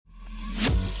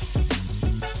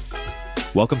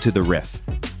Welcome to The Riff,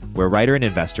 where writer and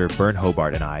investor Bern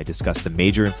Hobart and I discuss the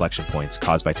major inflection points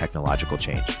caused by technological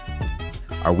change.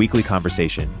 Our weekly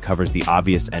conversation covers the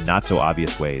obvious and not so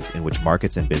obvious ways in which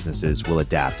markets and businesses will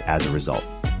adapt as a result.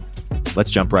 Let's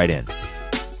jump right in.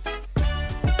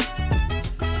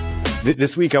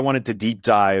 This week, I wanted to deep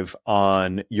dive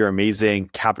on your amazing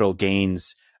capital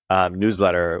gains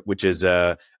newsletter, which is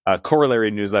a corollary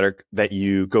newsletter that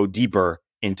you go deeper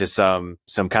into some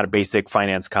kind of basic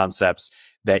finance concepts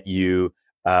that you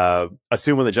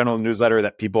assume in the general newsletter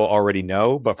that people already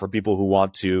know. But for people who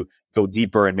want to go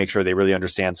deeper and make sure they really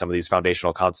understand some of these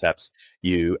foundational concepts,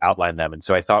 you outline them. And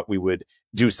so I thought we would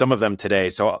do some of them today.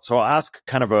 So I'll ask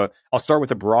I'll start with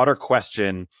a broader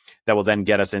question that will then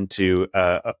get us into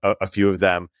a few of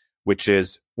them, which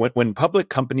is when public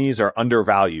companies are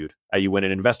undervalued, i.e. when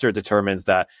an investor determines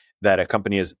that a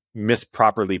company is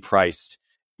misproperly priced,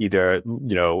 either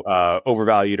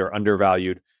overvalued or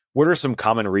undervalued, what are some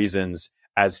common reasons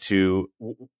as to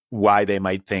why they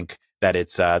might think that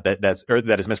it's that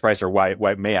is mispriced, or why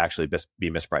it may actually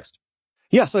be mispriced?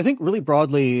 Yeah, so I think really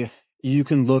broadly, you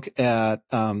can look at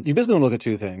you basically want to look at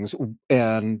two things,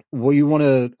 and what you want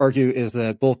to argue is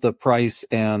that both the price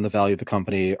and the value of the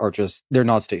company they're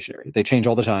not stationary; they change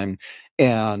all the time,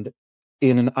 and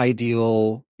in an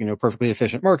ideal, perfectly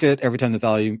efficient market, every time the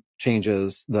value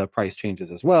changes, the price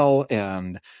changes as well.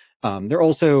 And they're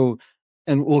also,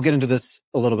 and we'll get into this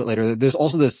a little bit later, there's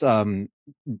also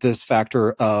this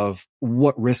factor of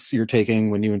what risks you're taking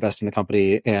when you invest in the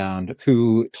company and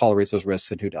who tolerates those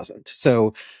risks and who doesn't.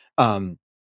 So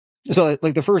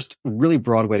like the first really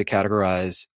broad way to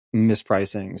categorize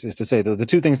mispricings is to say that the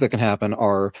two things that can happen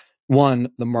are,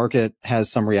 one, the market has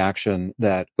some reaction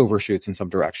that overshoots in some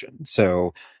direction.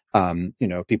 So,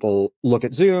 people look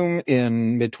at Zoom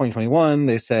in mid 2021,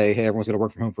 they say, hey, everyone's going to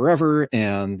work from home forever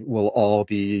and we'll all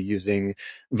be using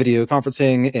video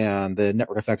conferencing, and the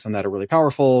network effects on that are really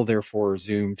powerful. Therefore,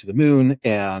 Zoom to the moon,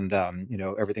 and,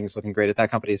 everything's looking great at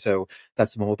that company. So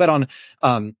that's the one we'll bet on.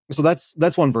 So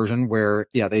that's one version where,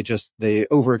 they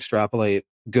over extrapolate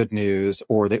good news,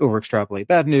 or they over extrapolate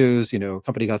bad news.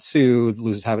 Company got sued,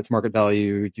 loses half its market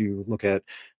value. You look at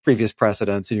previous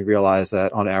precedents and you realize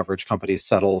that on average companies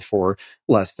settle for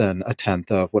less than a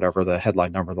tenth of whatever the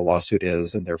headline number of the lawsuit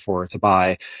is, and therefore it's a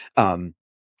buy.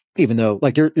 Even though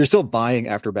you're still buying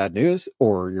after bad news,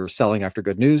 or you're selling after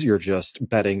good news, you're just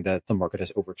betting that the market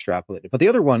has over extrapolated. But the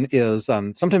other one is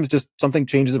sometimes just something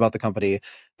changes about the company,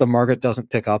 the market doesn't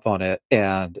pick up on it,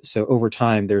 and so over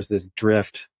time there's this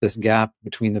drift, this gap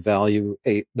between the value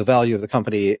of the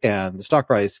company and the stock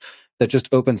price that just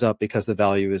opens up because the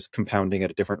value is compounding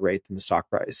at a different rate than the stock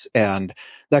price. And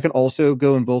that can also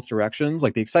go in both directions.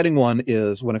 Like the exciting one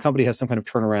is when a company has some kind of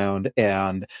turnaround,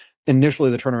 and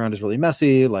initially the turnaround is really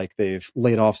messy, like they've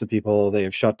laid off some people,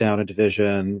 they've shut down a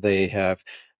division, they have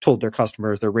told their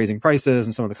customers they're raising prices,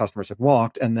 and some of the customers have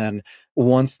walked. And then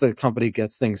once the company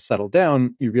gets things settled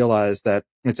down, you realize that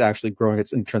it's actually growing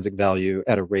its intrinsic value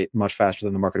at a rate much faster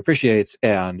than the market appreciates,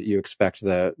 and you expect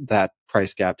that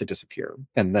price gap to disappear.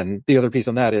 And then the other piece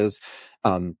on that is,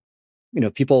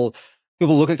 people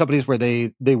look at companies where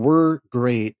they were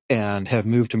great and have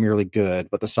moved to merely good,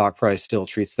 but the stock price still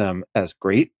treats them as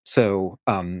great. So,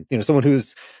 someone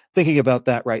who's thinking about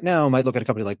that right now might look at a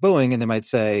company like Boeing, and they might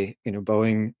say,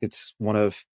 Boeing, it's one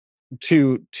of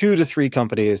two to three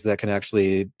companies that can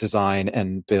actually design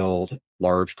and build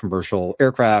large commercial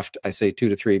aircraft. I say 2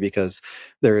 to 3 because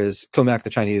there is Comac, the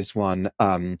Chinese one.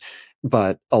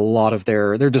 But a lot of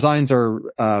their designs are,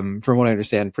 from what I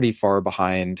understand, pretty far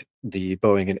behind the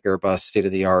Boeing and Airbus state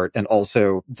of the art. And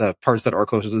also the parts that are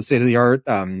closer to the state of the art,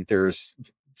 there's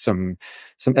some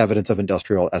evidence of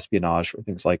industrial espionage for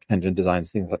things like engine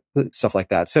designs, stuff like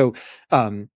that. So,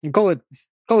 you call it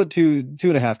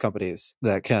 2.5 companies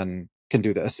that can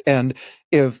do this. And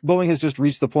if Boeing has just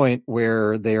reached the point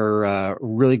where they're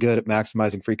really good at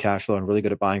maximizing free cash flow and really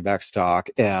good at buying back stock,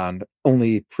 and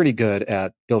only pretty good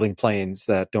at building planes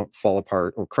that don't fall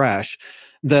apart or crash,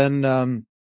 then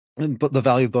but the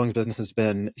value of Boeing's business has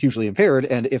been hugely impaired.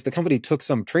 And if the company took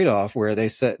some trade-off where they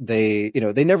said they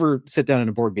never sit down in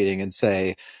a board meeting and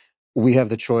say, we have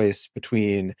the choice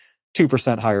between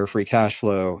 2% higher free cash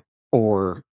flow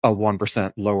or a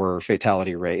 1% lower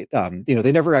fatality rate.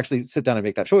 They never actually sit down and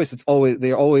make that choice.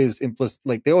 They always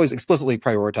explicitly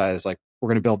prioritize, like, we're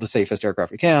going to build the safest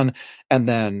aircraft we can, and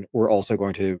then we're also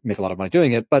going to make a lot of money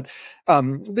doing it. But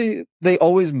they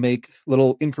always make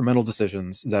little incremental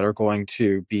decisions that are going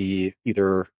to be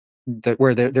either that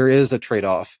where there is a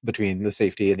trade-off between the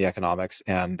safety and the economics.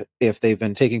 And if they've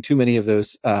been taking too many of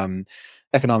those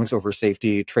economics over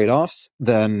safety trade-offs,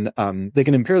 then they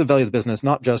can impair the value of the business,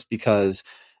 not just because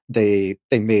they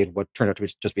made what turned out to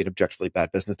be just be an objectively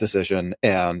bad business decision,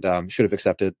 and should have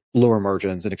accepted lower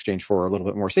margins in exchange for a little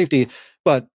bit more safety.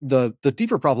 But the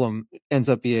deeper problem ends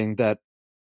up being that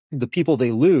the people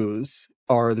they lose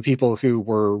are the people who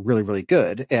were really, really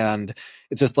good. And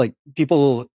it's just like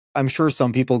people, I'm sure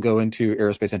some people go into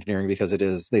aerospace engineering because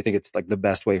they think it's like the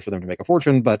best way for them to make a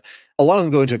fortune. But a lot of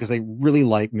them go into it because they really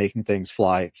like making things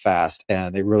fly fast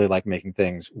and they really like making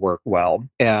things work well.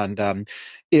 And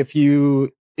if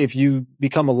you if you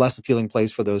become a less appealing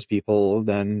place for those people,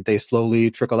 then they slowly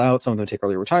trickle out. Some of them take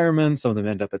early retirement. Some of them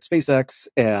end up at SpaceX,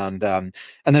 and then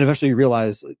eventually you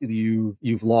realize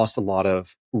you've lost a lot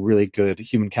of really good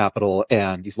human capital,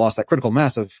 and you've lost that critical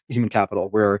mass of human capital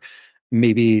where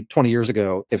maybe 20 years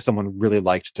ago, if someone really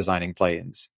liked designing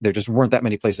planes, there just weren't that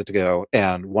many places to go,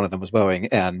 and one of them was Boeing.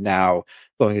 And now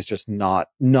Boeing is just not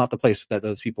the place that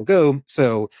those people go.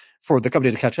 So for the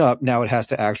company to catch up, now it has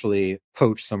to actually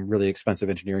poach some really expensive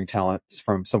engineering talent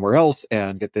from somewhere else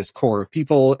and get this core of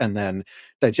people, and then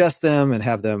digest them and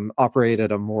have them operate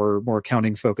at a more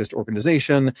accounting focused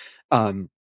organization.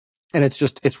 And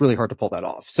it's really hard to pull that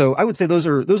off. So I would say those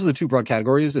are the two broad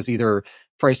categories: is either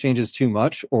price changes too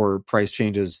much or price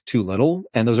changes too little.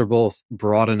 And those are both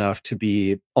broad enough to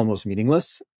be almost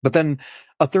meaningless. But then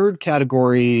a third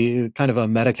category, kind of a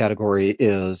meta category,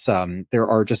 is there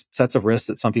are just sets of risks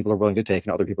that some people are willing to take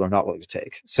and other people are not willing to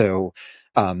take. So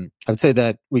I would say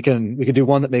that we can do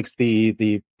one that makes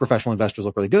the professional investors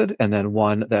look really good, and then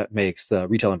one that makes the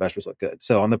retail investors look good.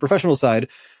 So on the professional side,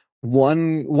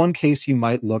 one case you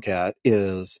might look at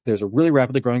is there's a really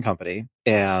rapidly growing company,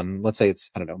 and let's say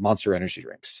it's, I don't know, Monster Energy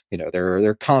drinks. You know,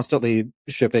 they're constantly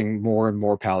shipping more and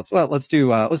more pallets. Well, let's do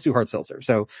hard seltzer.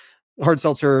 So hard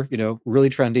seltzer,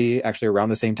 really trendy. Actually, around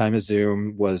the same time as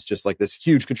Zoom, was just like this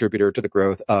huge contributor to the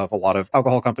growth of a lot of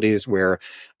alcohol companies, where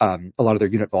a lot of their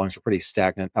unit volumes are pretty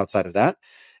stagnant outside of that.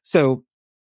 So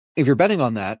if you're betting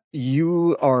on that,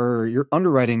 you're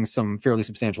underwriting some fairly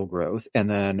substantial growth, and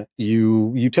then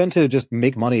you tend to just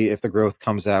make money if the growth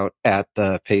comes out at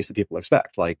the pace that people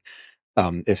expect. Like,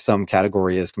 if some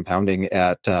category is compounding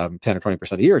at 10 or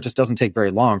 20% a year, it just doesn't take very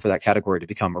long for that category to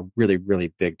become a really,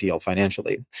 really big deal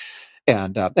financially.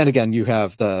 And again, you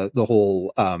have the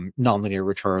whole nonlinear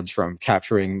returns from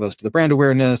capturing most of the brand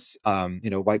awareness.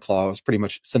 White Claw is pretty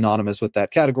much synonymous with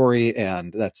that category,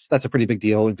 and that's a pretty big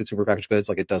deal in consumer packaged goods.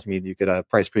 Like, it does mean you get a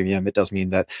price premium. It does mean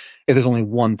that if there's only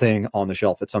one thing on the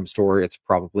shelf at some store, it's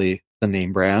probably the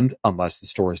name brand, unless the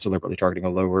store is deliberately targeting a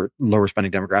lower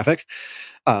spending demographic.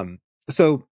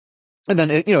 So. And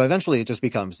then eventually it just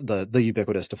becomes the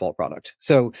ubiquitous default product.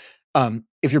 So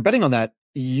if you're betting on that,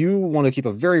 you want to keep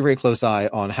a very, very close eye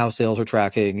on how sales are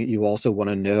tracking. You also want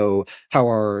to know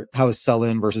how is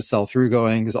sell-in versus sell-through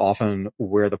going, because often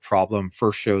where the problem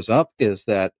first shows up is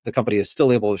that the company is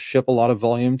still able to ship a lot of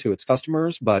volume to its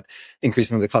customers, but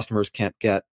increasingly the customers can't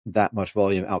get that much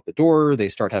volume out the door. They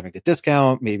start having to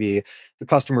discount. Maybe the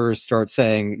customers start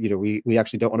saying, we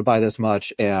actually don't want to buy this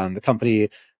much, and the company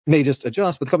may just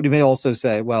adjust, but the company may also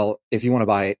say, well, if you want to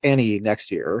buy any next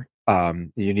year,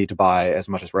 you need to buy as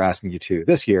much as we're asking you to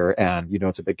this year. And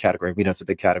it's a big category. We know it's a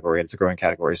big category and it's a growing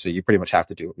category. So you pretty much have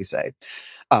to do what we say.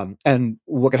 And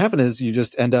what can happen is you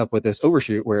just end up with this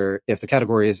overshoot where if the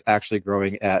category is actually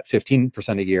growing at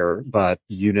 15% a year, but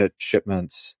unit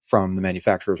shipments from the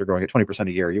manufacturers are growing at 20%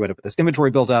 a year, you end up with this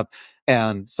inventory buildup,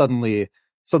 and suddenly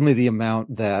the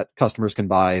amount that customers can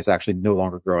buy is actually no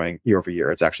longer growing year over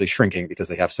year. It's actually shrinking because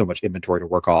they have so much inventory to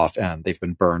work off and they've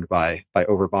been burned by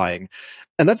overbuying.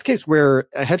 And that's a case where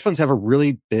hedge funds have a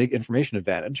really big information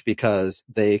advantage because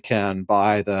they can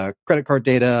buy the credit card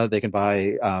data. They can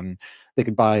buy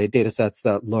data sets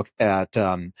that look at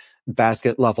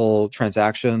basket level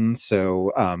transactions.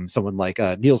 So someone like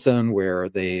Nielsen, where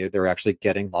they're actually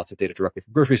getting lots of data directly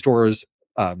from grocery stores.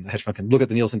 The hedge fund can look at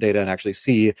the Nielsen data and actually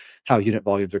see how unit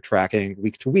volumes are tracking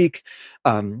week to week.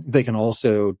 They can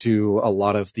also do a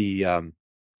lot of the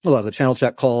channel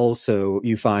check calls. So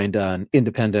you find an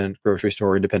independent grocery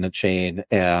store, independent chain,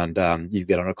 and you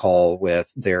get on a call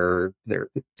with their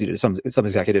some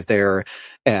executive there,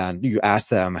 and you ask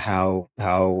them how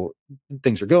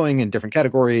things are going in different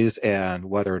categories and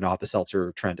whether or not the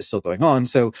seltzer trend is still going on.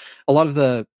 So a lot of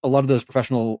those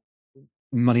professional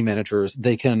money managers,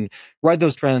 they can ride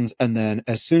those trends, and then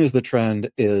as soon as the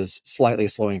trend is slightly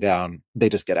slowing down, they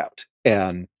just get out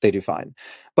and they do fine.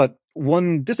 But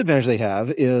one disadvantage they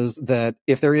have is that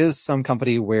if there is some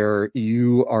company where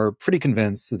you are pretty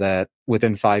convinced that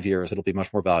within 5 years it'll be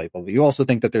much more valuable, but you also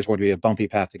think that there's going to be a bumpy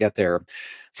path to get there,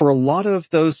 for a lot of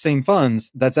those same funds,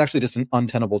 that's actually just an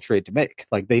untenable trade to make.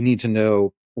 Like, they need to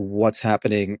know what's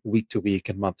happening week to week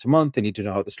and month to month. They need to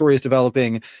know how the story is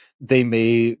developing. They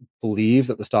may believe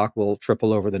that the stock will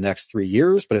triple over the next 3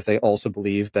 years, but if they also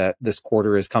believe that this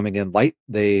quarter is coming in light,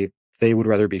 they would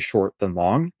rather be short than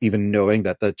long, even knowing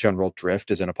that the general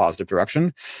drift is in a positive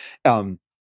direction.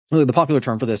 The popular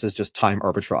term for this is just time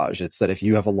arbitrage. It's that if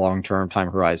you have a long-term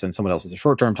time horizon, someone else has a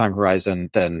short-term time horizon,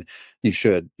 then you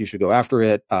should go after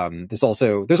it. There's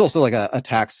also like a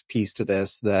tax piece to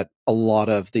this, that a lot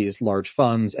of these large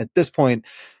funds at this point,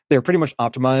 they're pretty much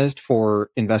optimized for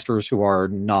investors who are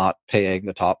not paying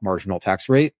the top marginal tax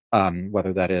rate,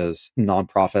 whether that is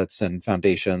nonprofits and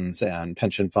foundations and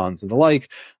pension funds and the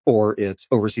like, or it's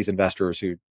overseas investors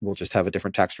who will just have a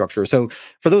different tax structure. So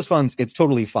for those funds, it's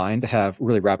totally fine to have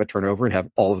really rapid turnover and have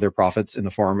all of their profits in the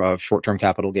form of short-term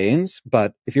capital gains.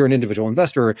 But if you're an individual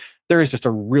investor, there is just a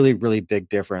really, really big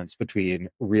difference between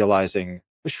realizing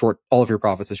all of your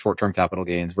profits as short-term capital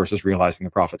gains versus realizing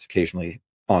the profits occasionally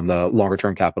on the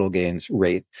longer-term capital gains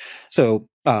rate. So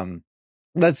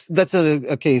that's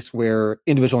a case where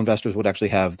individual investors would actually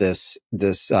have this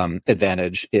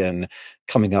advantage in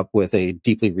coming up with a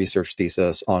deeply researched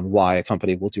thesis on why a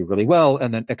company will do really well,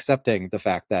 and then accepting the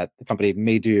fact that the company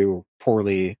may do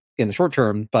poorly in the short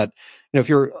term. But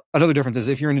another difference is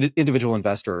if you're an individual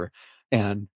investor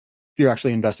and you're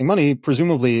actually investing money,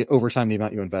 presumably over time the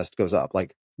amount you invest goes up.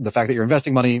 Like, the fact that you're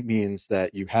investing money means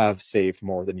that you have saved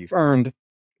more than you've earned.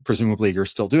 Presumably you're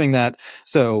still doing that.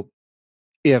 So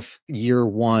if year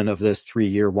one of this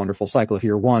 3-year wonderful cycle, if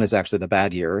year one is actually the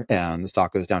bad year and the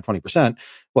stock goes down 20%,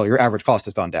 well, your average cost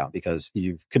has gone down because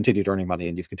you've continued earning money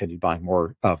and you've continued buying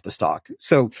more of the stock.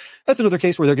 So that's another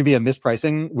case where there can be a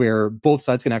mispricing where both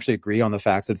sides can actually agree on the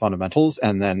facts and fundamentals,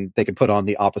 and then they can put on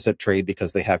the opposite trade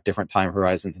because they have different time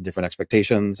horizons and different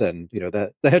expectations. And,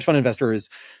 the hedge fund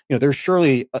investors, they're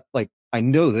surely I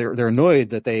know they're annoyed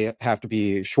that they have to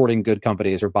be shorting good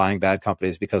companies or buying bad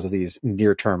companies because of these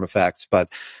near-term effects, but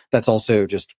that's also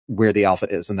just where the alpha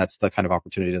is, and that's the kind of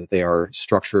opportunity that they are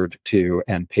structured to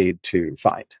and paid to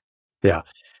find. Yeah.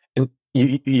 And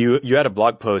you had a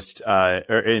blog post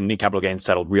in the Capital Gains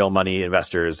titled "Real Money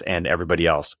Investors and Everybody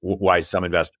Else: Why Some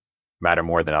Invest Matter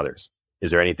More Than Others."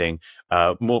 Is there anything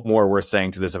more worth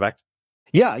saying to this effect?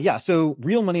 Yeah. So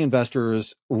real money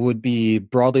investors would be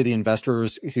broadly the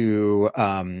investors who,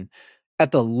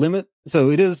 at the limit, so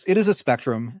it is a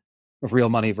spectrum of real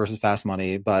money versus fast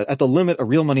money, but at the limit, a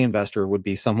real money investor would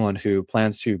be someone who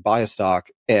plans to buy a stock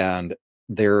and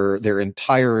their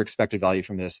entire expected value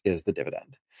from this is the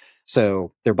dividend.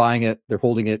 So they're buying it, they're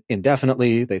holding it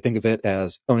indefinitely. They think of it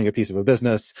as owning a piece of a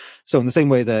business. So in the same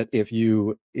way that if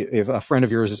a friend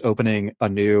of yours is opening a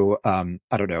new,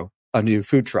 a new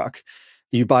food truck,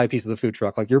 you buy a piece of the food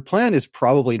truck, like, your plan is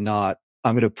probably not,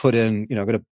 I'm going to put in, I'm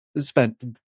going to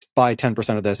buy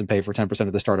 10% of this and pay for 10%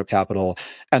 of the startup capital.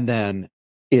 And then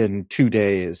in 2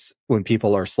 days, when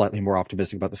people are slightly more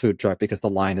optimistic about the food truck because the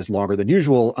line is longer than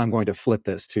usual, I'm going to flip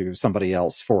this to somebody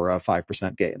else for a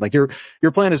 5% gain. Like, your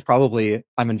plan is probably,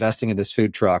 I'm investing in this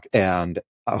food truck and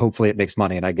hopefully it makes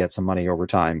money and I get some money over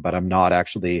time, but I'm not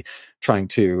actually trying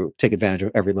to take advantage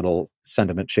of every little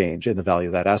sentiment change in the value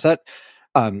of that asset.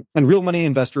 And real money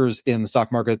investors in the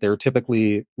stock market, they're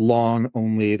typically long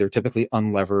only, they're typically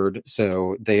unlevered.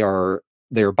 So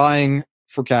they're buying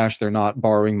for cash. They're not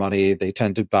borrowing money. They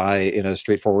tend to buy in a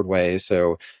straightforward way.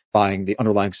 So buying the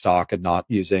underlying stock and not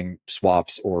using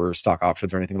swaps or stock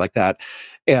options or anything like that.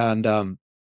 And,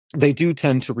 they do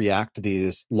tend to react to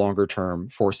these longer term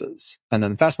forces. And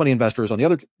then fast money investors on the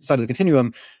other side of the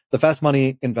continuum, the fast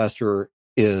money investor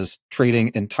is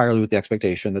trading entirely with the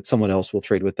expectation that someone else will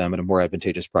trade with them at a more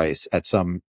advantageous price at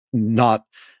some not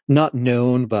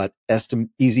known but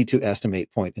easy to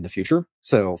estimate point in the future.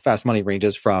 So fast money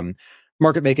ranges from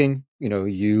market making.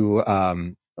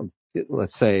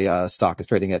 Let's say stock is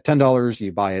trading at $10,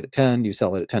 you buy it at 10, you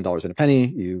sell it at $10 and a penny.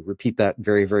 You repeat that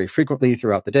very, very frequently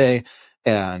throughout the day,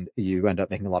 and you end up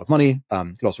making a lot of money.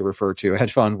 You could also refer to a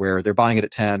hedge fund where they're buying it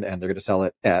at 10 and they're going to sell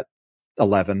it at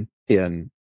 11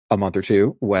 in a month or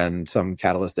two when some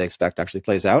catalyst they expect actually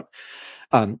plays out.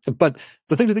 But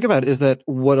the thing to think about is that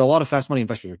what a lot of fast money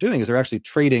investors are doing is they're actually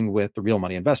trading with the real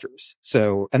money investors.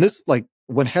 So, and this, like,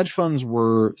 when hedge funds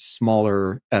were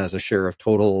smaller as a share of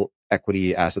total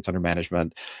equity assets under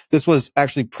management, this was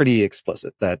actually pretty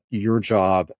explicit that your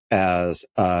job as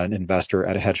an investor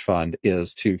at a hedge fund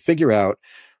is to figure out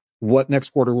what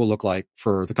next quarter will look like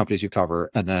for the companies you cover.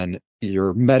 And then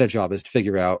your meta job is to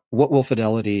figure out what will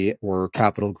Fidelity or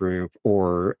Capital Group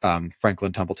or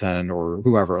Franklin Templeton or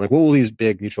whoever, like, what will these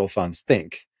big mutual funds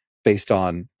think based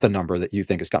on the number that you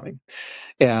think is coming?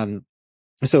 And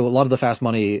so a lot of the fast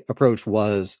money approach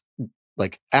was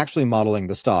like actually modeling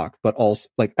the stock, but also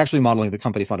like actually modeling the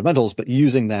company fundamentals, but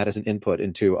using that as an input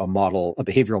into a model, a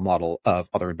behavioral model of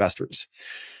other investors.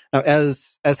 Now,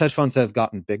 as hedge funds have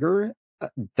gotten bigger,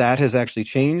 that has actually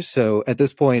changed. So at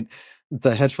this point,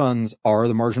 the hedge funds are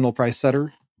the marginal price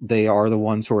setter. They are the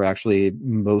ones who are actually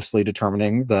mostly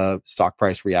determining the stock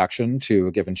price reaction to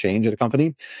a given change at a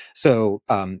company. So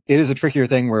it is a trickier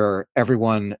thing where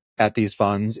everyone at these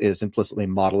funds is implicitly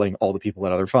modeling all the people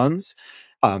at other funds.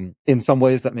 In some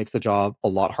ways, that makes the job a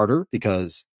lot harder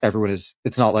because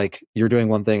it's not like you're doing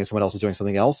one thing and someone else is doing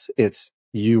something else.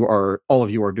 All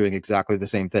of you are doing exactly the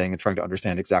same thing and trying to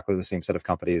understand exactly the same set of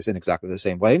companies in exactly the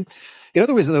same way. In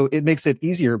other ways, though, it makes it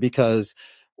easier because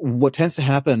what tends to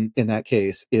happen in that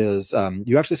case is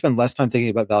you actually spend less time thinking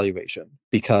about valuation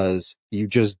because you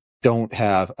just don't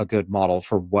have a good model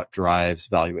for what drives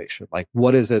valuation. Like,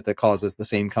 what is it that causes the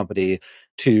same company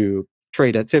to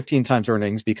trade at 15 times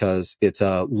earnings because it's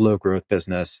a low growth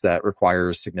business that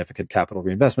requires significant capital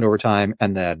reinvestment over time.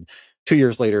 And then 2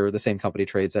 years later, the same company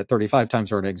trades at 35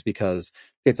 times earnings because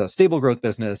it's a stable growth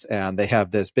business and they have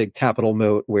this big capital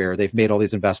moat where they've made all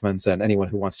these investments and anyone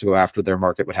who wants to go after their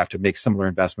market would have to make similar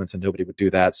investments and nobody would do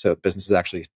that. So the business is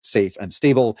actually safe and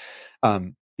stable.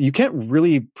 You can't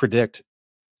really predict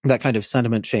that kind of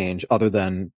sentiment change other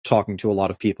than talking to a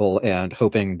lot of people and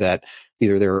hoping that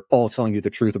either they're all telling you the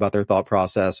truth about their thought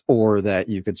process or that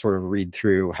you can sort of read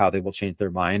through how they will change their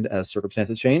mind as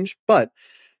circumstances change. But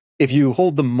if you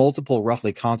hold the multiple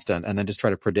roughly constant and then just try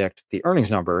to predict the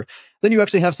earnings number, then you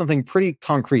actually have something pretty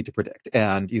concrete to predict.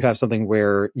 And you have something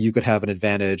where you could have an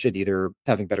advantage in either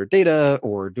having better data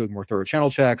or doing more thorough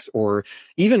channel checks or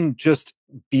even just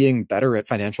being better at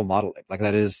financial modeling. Like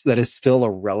that is still a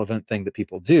relevant thing that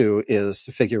people do, is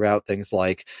to figure out things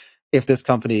like, if this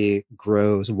company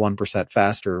grows 1%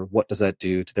 faster, what does that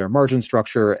do to their margin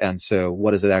structure? And so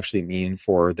what does it actually mean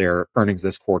for their earnings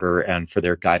this quarter and for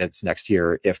their guidance next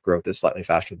year if growth is slightly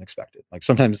faster than expected? Like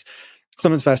sometimes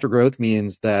faster growth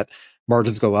means that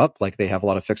margins go up, like they have a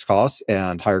lot of fixed costs,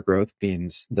 and higher growth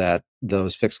means that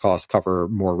those fixed costs cover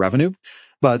more revenue.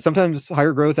 But sometimes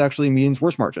higher growth actually means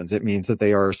worse margins. It means that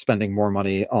they are spending more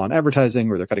money on advertising,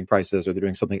 or they're cutting prices, or they're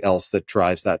doing something else that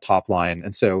drives that top line.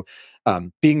 And so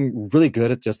being really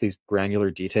good at just these granular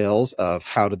details of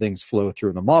how do things flow through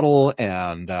in the model,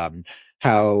 and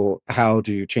how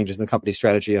do changes in the company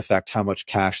strategy affect how much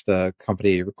cash the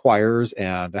company requires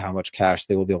and how much cash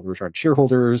they will be able to return to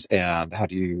shareholders, and how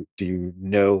do you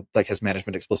know, like, has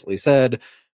management explicitly said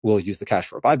we'll use the cash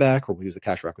for a buyback or we'll use the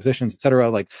cash for acquisitions, et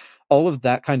cetera. Like all of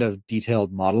that kind of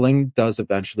detailed modeling does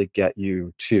eventually get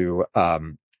you to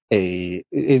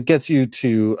it gets you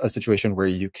to a situation where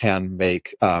you can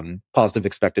make positive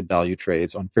expected value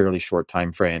trades on fairly short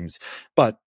time frames.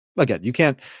 But again,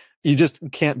 you just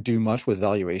can't do much with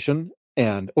valuation.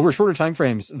 And over shorter time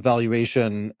frames,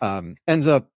 valuation ends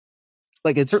up,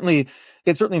 like, it certainly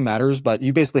matters, but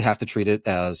you basically have to treat it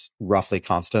as roughly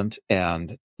constant.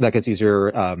 And that gets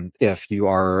easier if you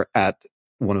are at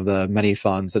one of the many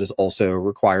funds that is also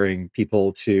requiring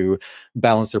people to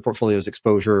balance their portfolio's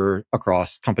exposure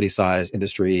across company size,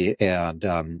 industry, and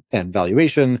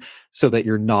valuation, so that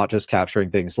you're not just capturing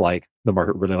things like the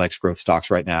market really likes growth stocks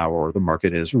right now, or the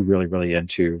market is really, really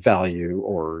into value,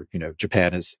 or, you know,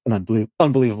 Japan is an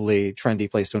unbelievably trendy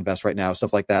place to invest right now,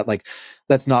 stuff like that. Like,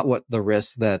 that's not what the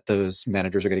risks that those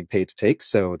managers are getting paid to take.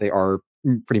 So they are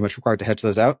pretty much required to hedge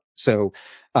those out. So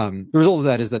the result of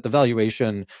that is that the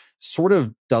valuation sort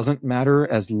of doesn't matter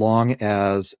as long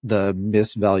as the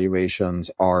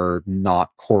misvaluations are not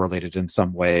correlated in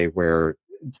some way where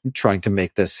trying to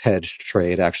make this hedged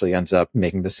trade actually ends up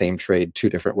making the same trade two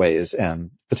different ways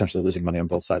and potentially losing money on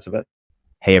both sides of it.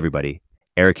 Hey everybody,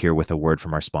 Eric here with a word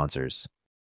from our sponsors.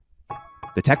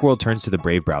 The tech world turns to the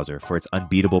Brave browser for its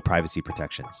unbeatable privacy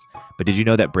protections. But did you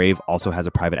know that Brave also has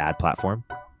a private ad platform?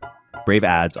 Brave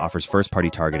Ads offers first-party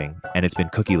targeting, and it's been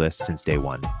cookieless since day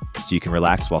one, so you can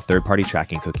relax while third-party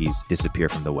tracking cookies disappear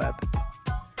from the web.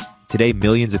 Today,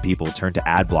 millions of people turn to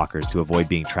ad blockers to avoid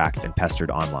being tracked and pestered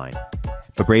online.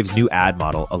 But Brave's new ad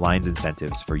model aligns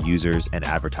incentives for users and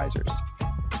advertisers.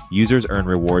 Users earn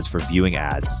rewards for viewing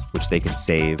ads, which they can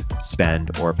save,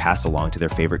 spend, or pass along to their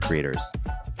favorite creators.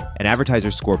 And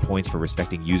advertisers score points for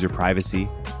respecting user privacy,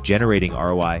 generating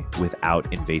ROI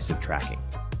without invasive tracking.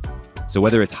 So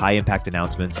whether it's high-impact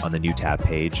announcements on the new tab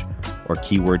page or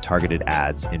keyword-targeted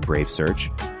ads in Brave Search,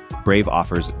 Brave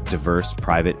offers diverse,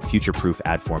 private, future-proof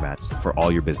ad formats for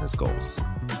all your business goals.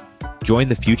 Join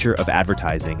the future of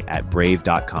advertising at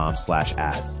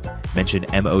brave.com/ads. Mention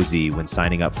MOZ when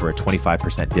signing up for a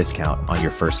 25% discount on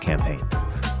your first campaign.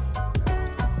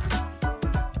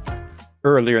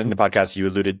 Earlier in the podcast, you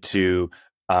alluded to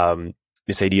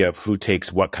this idea of who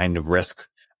takes what kind of risk,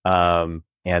 and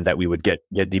that we would get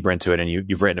deeper into it. And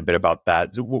you've written a bit about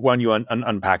that. So why don't you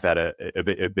unpack that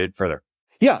a bit further?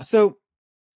 Yeah. So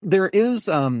there is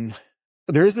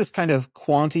this kind of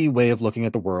quantity way of looking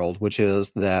at the world, which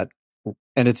is that,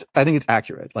 and I think it's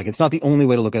accurate. Like, it's not the only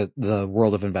way to look at the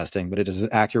world of investing, but it is an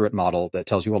accurate model that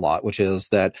tells you a lot, which is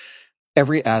that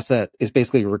every asset is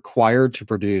basically required to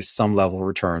produce some level of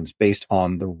returns based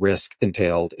on the risk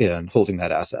entailed in holding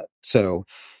that asset. So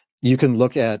you can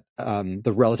look at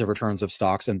the relative returns of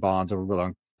stocks and bonds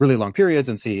over really long periods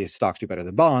and see stocks do better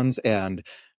than bonds. And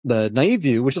the naive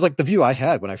view, which is like the view I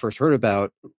had when I first heard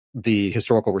about the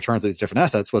historical returns of these different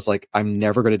assets, was like, I'm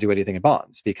never going to do anything in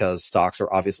bonds because stocks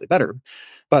are obviously better.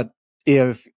 But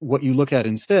if what you look at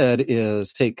instead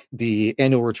is take the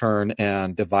annual return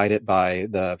and divide it by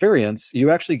the variance,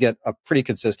 you actually get a pretty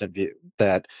consistent view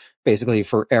that basically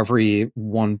for every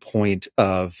 1 point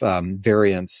of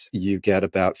variance, you get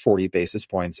about 40 basis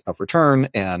points of return.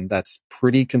 And that's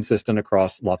pretty consistent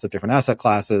across lots of different asset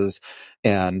classes.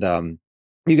 And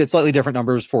you get slightly different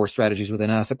numbers for strategies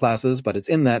within asset classes, but it's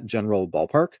in that general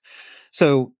ballpark.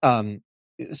 So,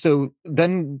 so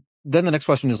then the next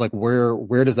question is like,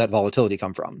 where does that volatility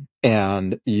come from?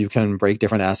 And you can break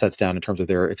different assets down in terms of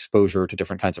their exposure to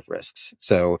different kinds of risks.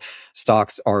 So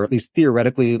stocks are at least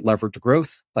theoretically levered to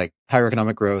growth. Like, higher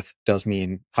economic growth does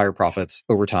mean higher profits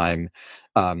over time.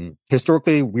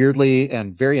 Historically, weirdly,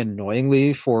 and very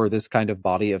annoyingly for this kind of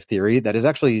body of theory, that is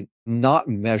actually not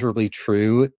measurably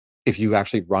true if you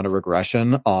actually run a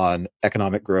regression on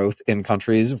economic growth in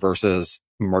countries versus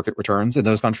market returns in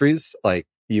those countries. Like,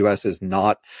 the US is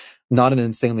not an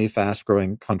insanely fast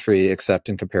growing country, except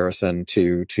in comparison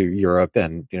to Europe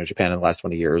and, Japan in the last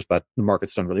 20 years, but the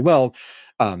market's done really well.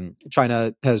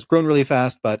 China has grown really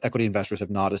fast, but equity investors have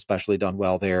not especially done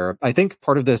well there. I think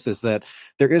part of this is that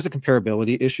there is a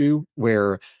comparability issue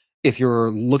where, if you're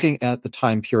looking at the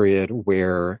time period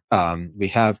where we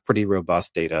have pretty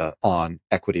robust data on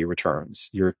equity returns,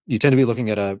 you tend to be looking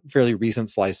at a fairly recent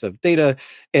slice of data,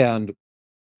 and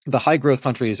the high growth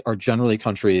countries are generally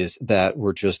countries that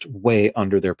were just way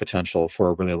under their potential for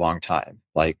a really long time.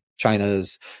 Like,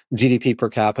 China's GDP per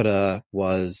capita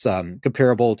was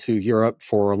comparable to Europe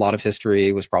for a lot of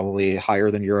history, was probably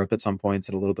higher than Europe at some points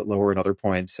and a little bit lower at other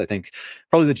points. I think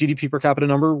probably the GDP per capita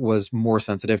number was more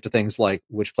sensitive to things like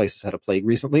which places had a plague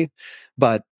recently.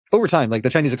 But over time, like, the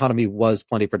Chinese economy was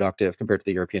plenty productive compared to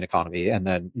the European economy. And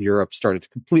then Europe started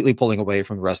completely pulling away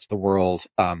from the rest of the world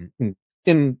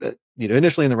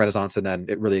initially in the Renaissance, and then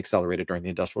it really accelerated during the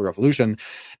Industrial Revolution.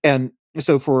 And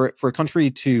so for a country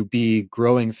to be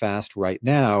growing fast right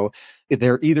now,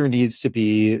 there either needs to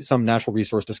be some natural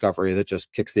resource discovery that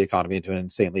just kicks the economy into an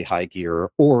insanely high gear,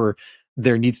 or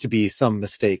there needs to be some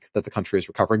mistake that the country is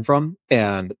recovering from.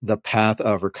 And the path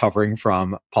of recovering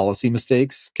from policy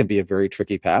mistakes can be a very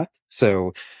tricky path.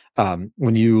 So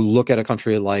when you look at a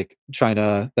country like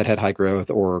China that had high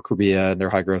growth, or Korea in their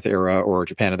high growth era, or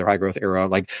Japan in their high growth era,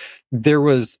 like, they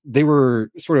were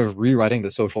sort of rewriting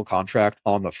the social contract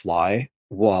on the fly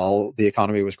while the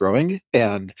economy was growing.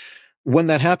 And when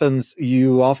that happens,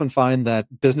 you often find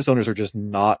that business owners are just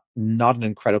not an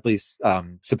incredibly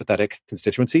sympathetic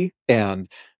constituency,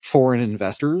 and foreign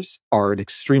investors are an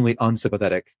extremely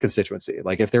unsympathetic constituency.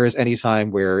 Like, if there is any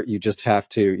time where you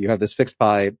have this fixed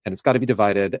pie and it's got to be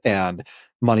divided, and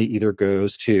money either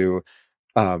goes to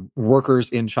workers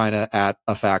in China at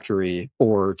a factory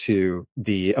or to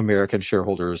the American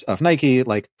shareholders of Nike,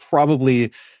 like,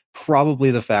 probably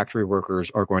the factory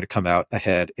workers are going to come out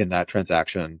ahead in that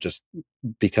transaction, just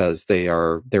because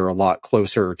they're a lot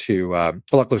closer to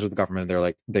the government.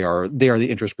 They are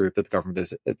the interest group that the government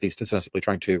is at least ostensibly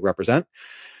trying to represent.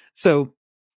 So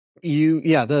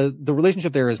the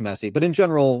relationship there is messy, but in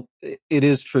general, it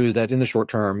is true that in the short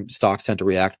term, stocks tend to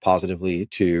react positively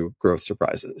to growth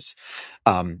surprises.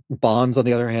 Bonds, on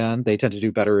the other hand, they tend to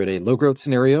do better in a low growth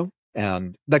scenario.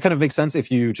 And that kind of makes sense if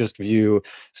you just view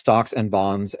stocks and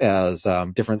bonds as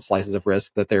different slices of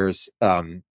risk, that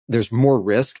there's more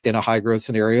risk in a high growth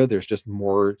scenario. There's just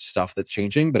more stuff that's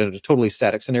changing, but in a totally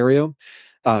static scenario,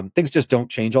 things just don't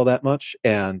change all that much.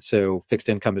 And so fixed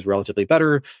income is relatively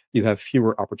better. You have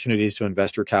fewer opportunities to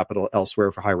invest your capital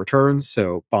elsewhere for high returns.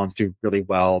 So bonds do really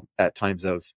well at times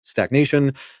of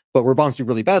stagnation, but where bonds do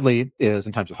really badly is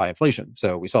in times of high inflation.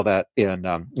 So we saw that in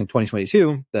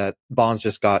 2022, that bonds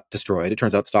just got destroyed. It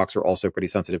turns out stocks are also pretty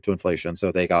sensitive to inflation,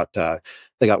 so they got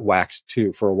whacked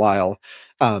too for a while.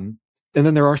 And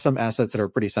then there are some assets that are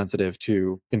pretty sensitive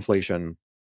to inflation.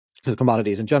 So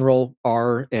commodities in general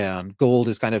are, and gold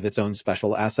is kind of its own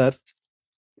special asset.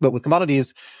 But with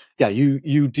commodities,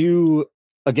 you do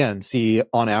again, see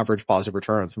on average positive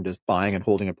returns from just buying and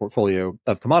holding a portfolio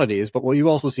of commodities. But what you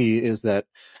also see is that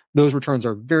those returns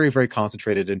are very, very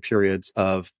concentrated in periods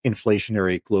of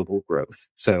inflationary global growth.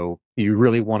 So you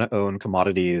really want to own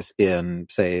commodities in,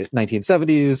 say,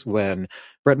 1970s when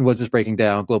Bretton Woods is breaking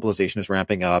down, globalization is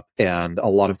ramping up, and a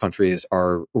lot of countries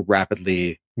are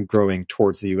rapidly growing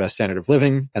towards the US standard of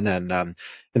living. And then in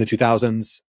the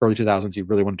 2000s, early 2000s, you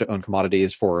really wanted to own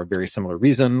commodities for a very similar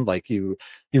reason. Like you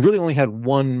really only had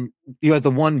you had the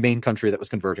one main country that was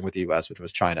converging with the US, which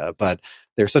was China, but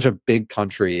they're such a big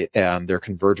country and their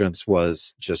convergence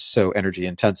was just so energy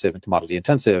intensive and commodity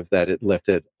intensive that it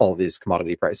lifted all these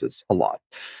commodity prices a lot.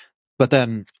 But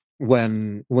then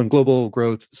when global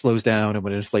growth slows down and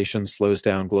when inflation slows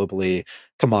down globally,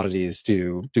 commodities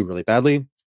do really badly.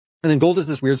 And then gold is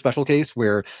this weird special case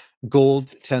where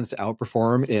gold tends to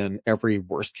outperform in every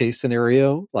worst case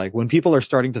scenario. Like when people are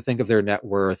starting to think of their net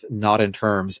worth, not in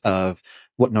terms of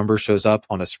what number shows up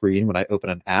on a screen when I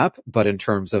open an app, but in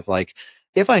terms of like,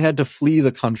 if I had to flee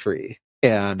the country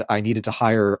and I needed to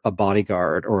hire a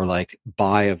bodyguard or like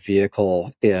buy a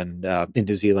vehicle in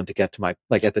New Zealand to get to my,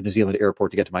 like at the New Zealand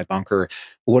airport to get to my bunker,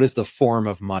 what is the form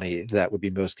of money that would be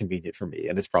most convenient for me?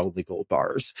 And it's probably gold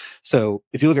bars. So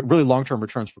if you look at really long-term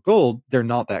returns for gold, they're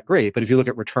not that great. But if you look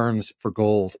at returns for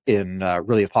gold in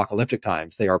really apocalyptic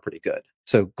times, they are pretty good.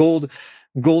 So gold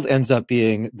ends up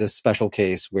being this special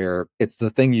case where it's the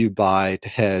thing you buy to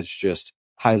hedge just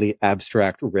highly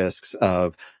abstract risks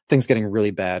of things getting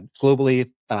really bad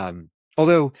globally.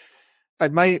 Although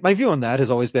my view on that has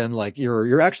always been like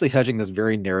you're actually hedging this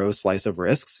very narrow slice of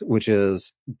risks, which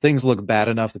is things look bad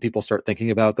enough that people start thinking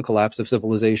about the collapse of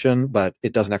civilization, but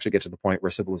it doesn't actually get to the point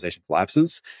where civilization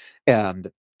collapses.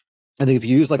 And I think if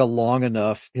you use like a long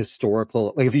enough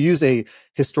historical, like if you use a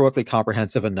historically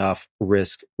comprehensive enough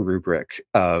risk rubric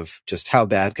of just how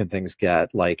bad can things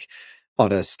get, like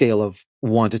on a scale of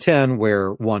 1 to 10,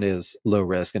 where 1 is low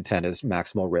risk and 10 is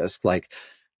maximal risk, like,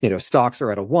 stocks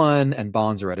are at a 1 and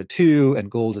bonds are at a 2 and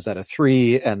gold is at a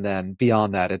 3. And then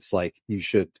beyond that, it's like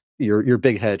your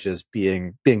big hedge is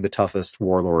being the toughest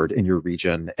warlord in your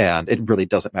region. And it really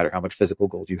doesn't matter how much physical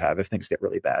gold you have if things get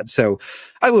really bad. So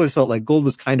I've always felt like gold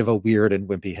was kind of a weird and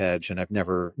wimpy hedge, and I've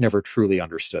never truly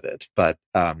understood it. But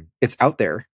it's out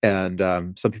there,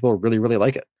 and some people really, really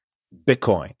like it.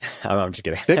 Bitcoin. I'm just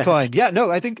kidding. Bitcoin. Yeah,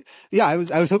 no, I think, I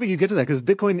was hoping you'd get to that because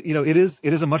Bitcoin, it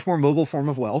is a much more mobile form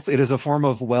of wealth. It is a form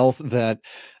of wealth that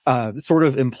sort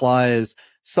of implies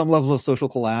some level of social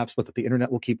collapse, but that the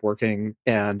internet will keep working.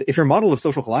 And if your model of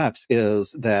social collapse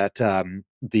is that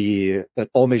that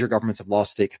all major governments have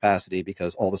lost state capacity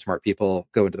because all the smart people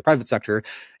go into the private sector,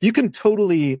 you can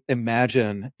totally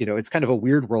imagine, it's kind of a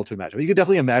weird world to imagine. But you could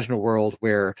definitely imagine a world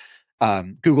where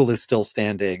Google is still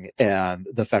standing and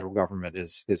the federal government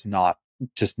is not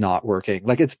working.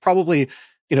 Like it's probably,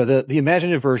 the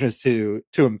imaginative version is to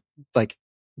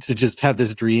just have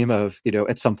this dream of,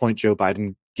 at some point Joe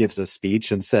Biden gives a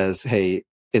speech and says, hey,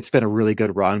 it's been a really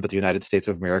good run, but the United States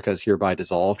of America is hereby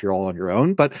dissolved. You're all on your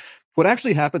own. But what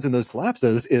actually happens in those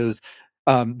collapses is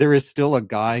there is still a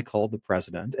guy called the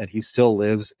president, and he still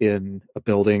lives in a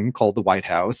building called the White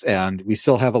House, and we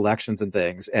still have elections and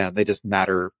things, and they just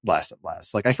matter less and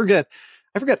less. Like I forget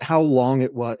how long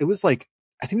it was. It was like,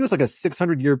 I think it was like a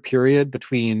 600-year period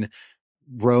between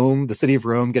Rome, the city of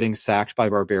Rome, getting sacked by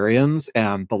barbarians,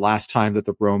 and the last time that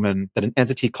an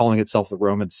entity calling itself the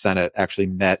Roman Senate actually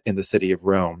met in the city of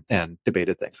Rome and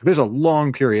debated things. So there's a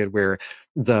long period where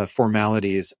the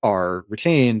formalities are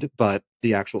retained, but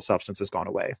the actual substance has gone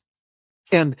away.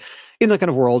 And in that kind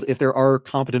of world, if there are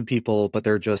competent people, but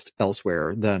they're just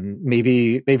elsewhere, then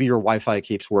maybe your Wi-Fi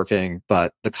keeps working,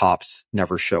 but the cops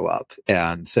never show up.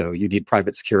 And so you need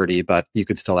private security, but you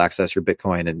can still access your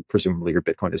Bitcoin, and presumably your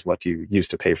Bitcoin is what you use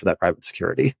to pay for that private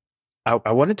security.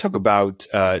 I want to talk about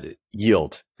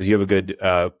yield, because you have a good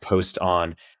post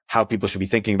on how people should be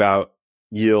thinking about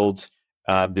yield.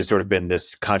 There's sort of been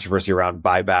this controversy around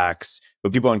buybacks,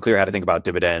 but people are unclear how to think about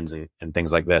dividends and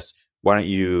things like this. Why don't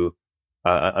you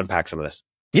unpack some of this?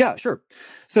 Yeah, sure.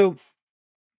 So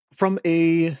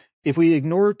if we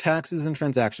ignore taxes and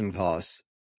transaction costs,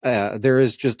 there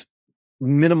is just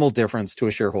minimal difference to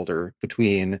a shareholder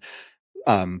between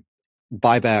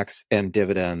buybacks and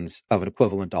dividends of an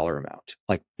equivalent dollar amount.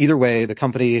 Like either way, the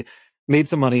company made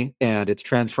some money and it's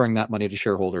transferring that money to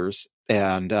shareholders.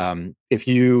 And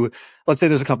let's say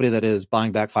there's a company that is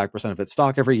buying back 5% of its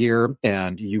stock every year,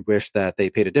 and you wish that they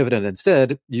paid a dividend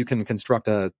instead, you can construct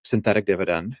a synthetic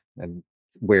dividend and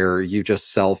where you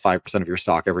just sell 5% of your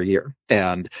stock every year.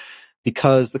 And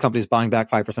because the company's buying back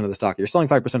 5% of the stock, you're selling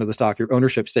 5% of the stock, your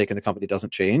ownership stake in the company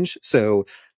doesn't change. So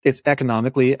it's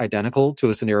economically identical to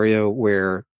a scenario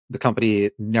where the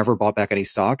company never bought back any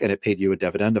stock and it paid you a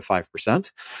dividend of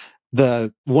 5%.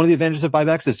 One of the advantages of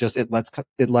buybacks is just it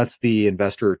lets the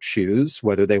investor choose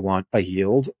whether they want a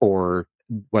yield or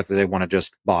whether they want to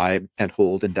just buy and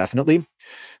hold indefinitely.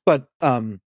 But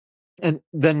and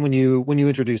then when you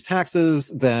introduce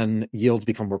taxes, then yields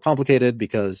become more complicated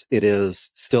because it is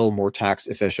still more tax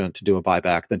efficient to do a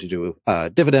buyback than to do a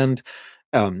dividend.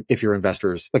 If your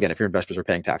investors are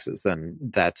paying taxes, then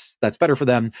that's better for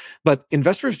them. But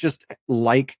investors just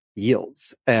like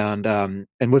yields, and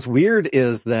what's weird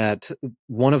is that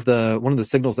one of the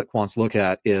signals that quants look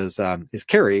at is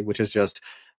carry, which is just,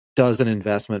 does an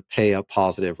investment pay a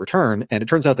positive return? And it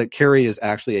turns out that carry is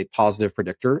actually a positive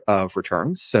predictor of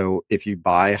returns. So if you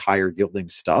buy higher yielding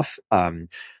stuff,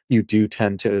 you do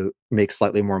tend to make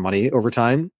slightly more money over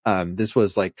time. This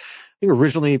was I think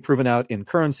originally proven out in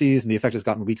currencies, and the effect has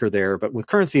gotten weaker there. But with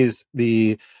currencies,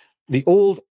 the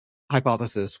old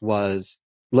hypothesis was,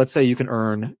 let's say you can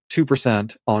earn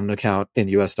 2% on an account in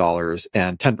US dollars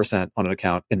and 10% on an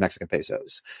account in Mexican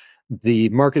pesos. The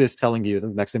market is telling you that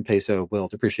the Mexican peso will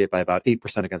depreciate by about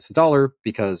 8% against the dollar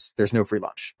because there's no free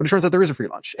lunch. But it turns out there is a free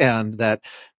lunch, and that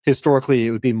historically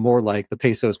it would be more like the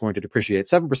peso is going to depreciate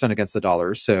 7% against the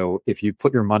dollar. So if you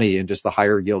put your money in just the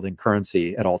higher yielding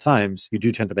currency at all times, you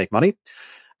do tend to make money.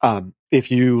 If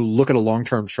you look at a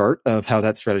long-term chart of how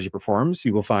that strategy performs,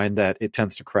 you will find that it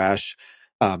tends to crash.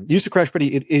 Used to crash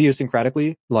pretty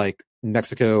idiosyncratically, like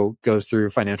Mexico goes through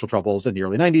financial troubles in the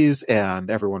early 90s, and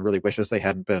everyone really wishes they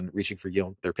hadn't been reaching for yield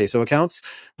with their peso accounts.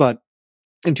 But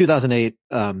in 2008,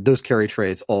 those carry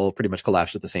trades all pretty much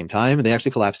collapsed at the same time. And they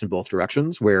actually collapsed in both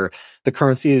directions, where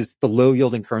the low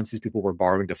yielding currencies people were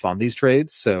borrowing to fund these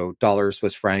trades, so dollar,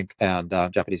 Swiss franc, and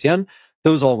Japanese yen,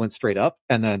 those all went straight up.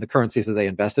 And then the currencies that they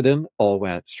invested in all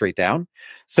went straight down.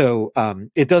 So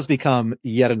it does become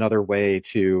yet another way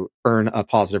to earn a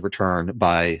positive return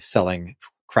by selling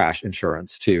crash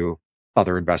insurance to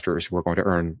other investors who are going to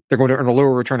earn a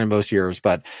lower return in most years,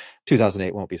 but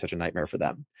 2008 won't be such a nightmare for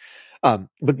them.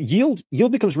 But yield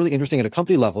becomes really interesting at a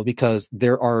company level because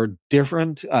there are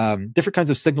different kinds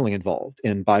of signaling involved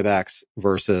in buybacks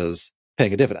versus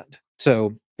paying a dividend.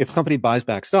 So if a company buys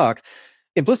back stock,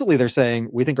 implicitly they're saying,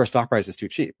 we think our stock price is too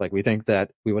cheap. We think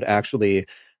that we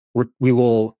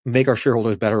will make our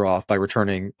shareholders better off by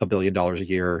returning $1 billion a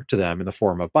year to them in the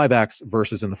form of buybacks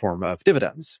versus in the form of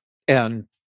dividends. And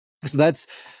so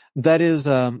that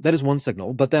is one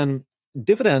signal. But then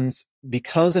dividends,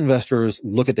 because investors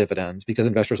look at dividends, because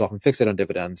investors often fixate on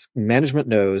dividends, management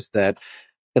knows that,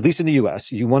 at least in the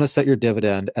US, you want to set your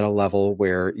dividend at a level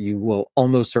where you will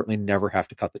almost certainly never have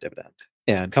to cut the dividend.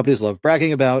 And companies love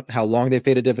bragging about how long they've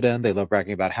paid a dividend. They love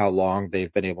bragging about how long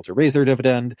they've been able to raise their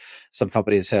dividend. Some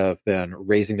companies have been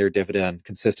raising their dividend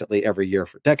consistently every year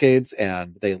for decades,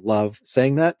 and they love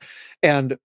saying that.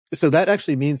 And so that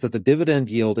actually means that the dividend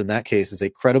yield in that case is a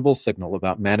credible signal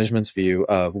about management's view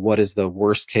of what is the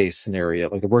worst case scenario,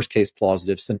 the worst case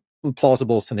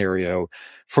plausible scenario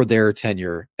for their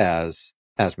tenure as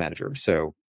manager.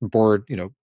 So board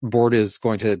is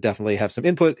going to definitely have some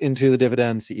input into the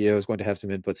dividend. CEO is going to have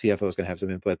some input. CFO is going to have some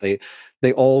input.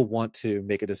 They all want to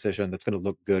make a decision that's going to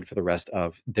look good for the rest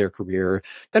of their career,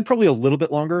 and probably a little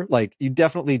bit longer. You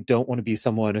definitely don't want to be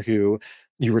someone who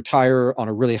you retire on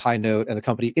a really high note and the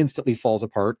company instantly falls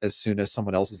apart as soon as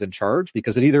someone else is in charge,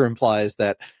 because it either implies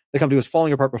that the company was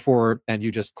falling apart before and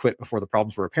you just quit before the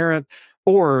problems were apparent,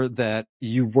 or that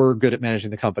you were good at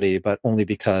managing the company, but only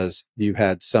because you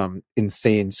had some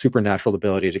insane supernatural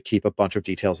ability to keep a bunch of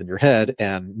details in your head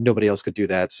and nobody else could do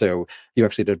that. So you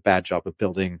actually did a bad job of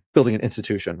building an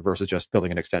institution versus just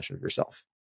building an extension of yourself.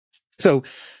 So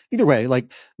either way,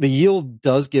 the yield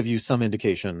does give you some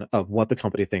indication of what the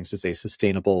company thinks is a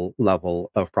sustainable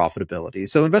level of profitability.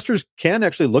 So investors can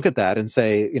actually look at that and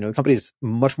say, the company's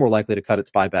much more likely to cut its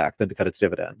buyback than to cut its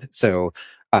dividend. So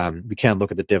we can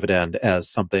look at the dividend as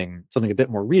something a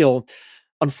bit more real.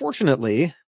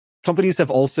 Unfortunately, companies have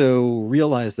also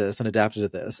realized this and adapted to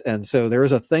this. And so there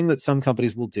is a thing that some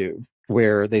companies will do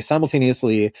where they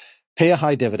simultaneously pay a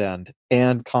high dividend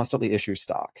and constantly issue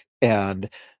stock. And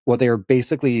what they are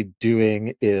basically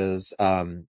doing is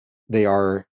they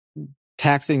are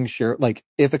taxing share.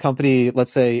 If the company,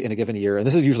 let's say in a given year, and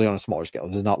this is usually on a smaller scale,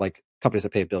 this is not like companies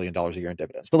that pay $1 billion a year in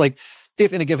dividends, but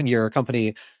if in a given year a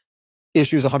company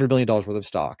issues $100 million worth of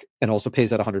stock and also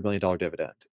pays out a $100 million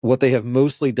dividend. What they have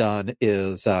mostly done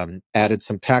is added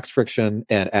some tax friction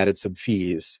and added some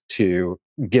fees to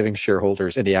giving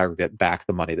shareholders in the aggregate back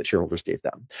the money that shareholders gave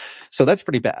them. So that's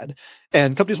pretty bad.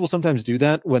 And companies will sometimes do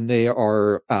that when they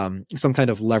are some kind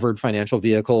of levered financial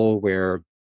vehicle where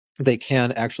they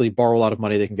can actually borrow a lot of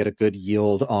money. They can get a good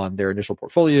yield on their initial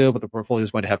portfolio, but the portfolio is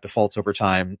going to have defaults over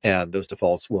time, and those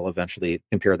defaults will eventually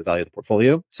impair the value of the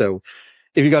portfolio. So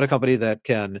if you got a company that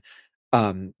can,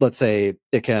 let's say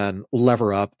it can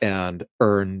lever up and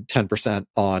earn 10%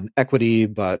 on equity,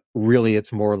 but really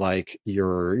it's more like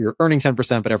you're earning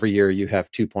 10%, but every year you have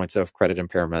 2 points of credit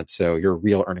impairment. So your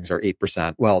real earnings are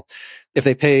 8%. Well, if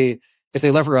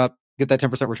they lever up, get that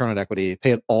 10% return on equity,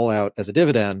 pay it all out as a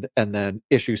dividend, and then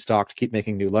issue stock to keep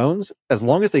making new loans, as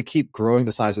long as they keep growing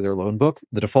the size of their loan book,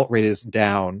 the default rate is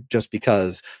down just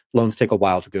because loans take a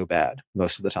while to go bad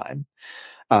most of the time.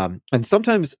 And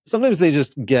sometimes they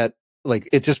just get like,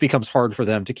 it just becomes hard for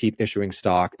them to keep issuing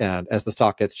stock. And as the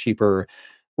stock gets cheaper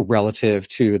relative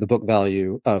to the book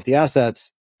value of the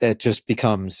assets, it just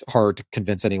becomes hard to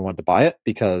convince anyone to buy it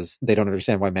because they don't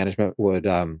understand why management would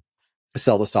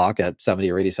sell the stock at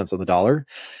 70 or 80 cents on the dollar.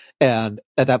 And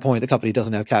at that point, the company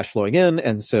doesn't have cash flowing in.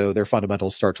 And so their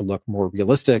fundamentals start to look more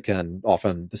realistic. And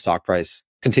often the stock price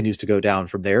continues to go down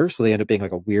from there. So they end up being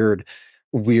like a weird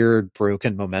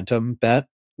broken momentum bet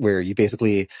where you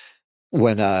basically,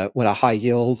 when a high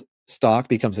yield stock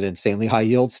becomes an insanely high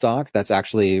yield stock, that's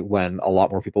actually when a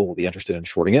lot more people will be interested in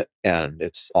shorting it. And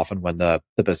it's often when the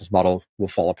business model will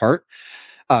fall apart.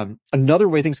 Another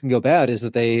way things can go bad is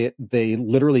that they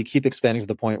literally keep expanding to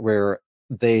the point where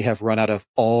they have run out of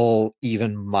all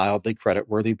even mildly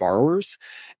creditworthy borrowers.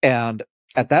 And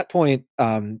at that point,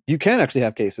 you can actually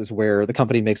have cases where the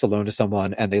company makes a loan to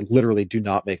someone and they literally do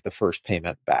not make the first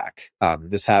payment back.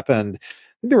 This happened.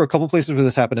 I think there were a couple places where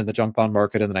this happened in the junk bond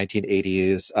market in the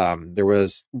 1980s. There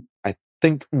was, I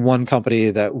think, one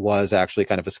company that was actually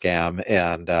kind of a scam,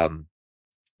 and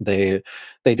they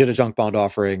did a junk bond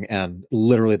offering, and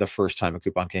literally the first time a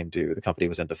coupon came due, the company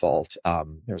was in default.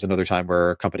 There was another time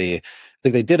where a company, I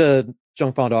think they did a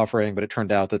junk bond offering, but it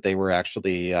turned out that they were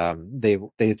actually they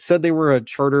had said they were a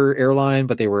charter airline,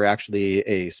 but they were actually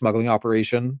a smuggling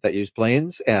operation that used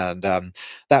planes. And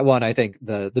that one, I think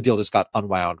the deal just got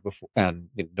unwound before, and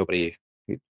nobody.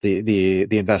 The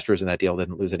investors in that deal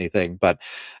didn't lose anything, but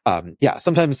yeah,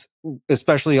 sometimes,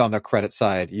 especially on the credit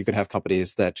side, you can have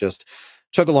companies that just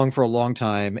chug along for a long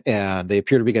time and they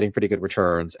appear to be getting pretty good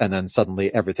returns, and then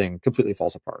suddenly everything completely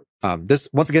falls apart. This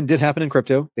once again did happen in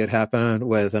crypto. It happened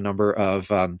with a number of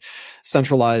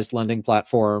centralized lending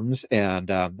platforms,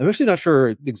 and I'm actually not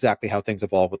sure exactly how things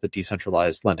evolved with the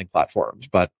decentralized lending platforms,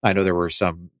 but I know there were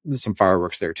some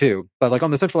fireworks there too. But like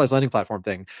on the centralized lending platform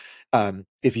thing,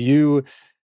 if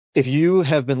you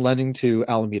have been lending to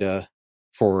Alameda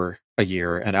for a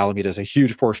year, and Alameda is a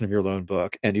huge portion of your loan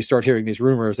book, and you start hearing these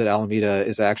rumors that Alameda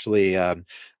is actually a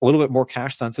little bit more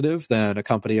cash sensitive than a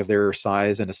company of their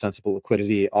size and ostensible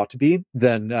liquidity ought to be,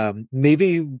 then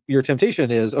maybe your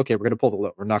temptation is, okay, we're going to pull the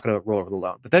loan. We're not going to roll over the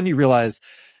loan. But then you realize,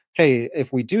 hey,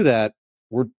 if we do that,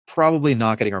 we're probably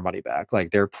not getting our money back.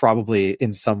 Like, they're probably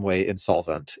in some way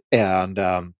insolvent.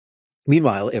 And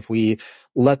meanwhile, if we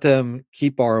let them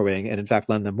keep borrowing and in fact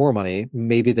lend them more money,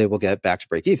 maybe they will get back to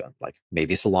break even. Like,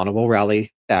 maybe Solana will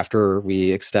rally after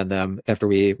we extend them, after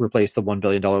we replace the $1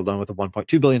 billion loan with a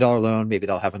 $1.2 billion loan. Maybe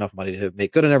they'll have enough money to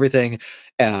make good on everything.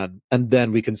 And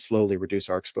then we can slowly reduce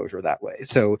our exposure that way.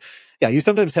 So yeah, you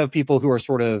sometimes have people who are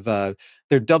sort of,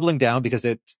 they're doubling down because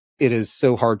it is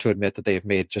so hard to admit that they've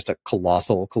made just a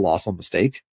colossal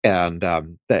mistake. And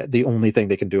the only thing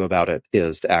they can do about it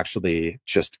is to actually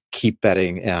just keep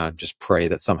betting and just pray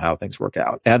that somehow things work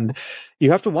out. And you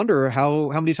have to wonder how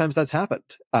many times that's happened,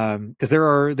 because there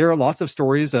are lots of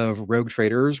stories of rogue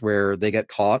traders where they get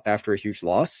caught after a huge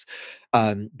loss.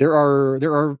 There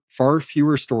are far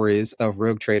fewer stories of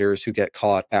rogue traders who get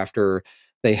caught after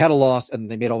they had a loss and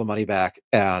they made all the money back,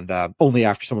 and only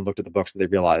after someone looked at the books did they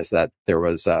realize that there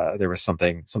was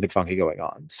something funky going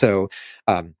on. So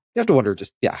you have to wonder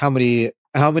just, yeah, how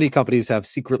many companies have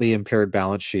secretly impaired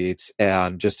balance sheets,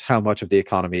 and just how much of the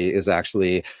economy is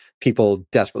actually people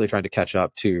desperately trying to catch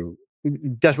up to,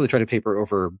 desperately trying to paper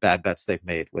over bad bets they've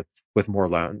made with more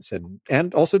loans,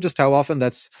 and also just how often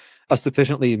that's a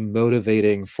sufficiently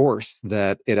motivating force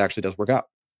that it actually does work out.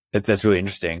 That's really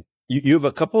interesting. You have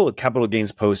a couple of capital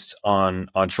gains posts on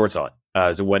short selling.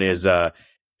 So one is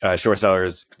short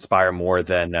sellers conspire more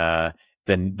than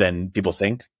people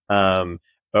think.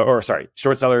 Sorry,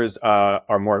 short sellers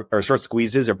are more, or short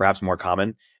squeezes are perhaps more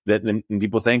common than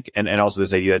people think, and also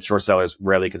this idea that short sellers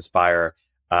rarely conspire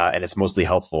and it's mostly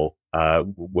helpful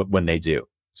when they do.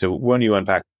 So when you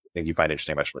unpack things you find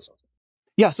interesting about short selling.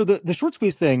 Yeah. So the short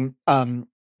squeeze thing, when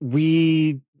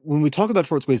we talk about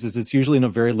short squeezes, it's usually in a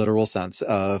very literal sense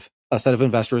of a set of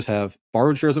investors have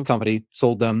borrowed shares of a company,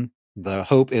 sold them. The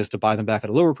hope is to buy them back at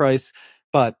a lower price.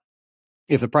 But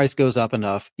if the price goes up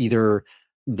enough, either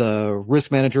the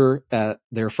risk manager at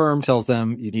their firm tells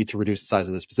them you need to reduce the size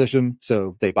of this position,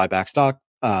 so they buy back stock,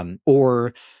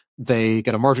 or they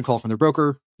get a margin call from their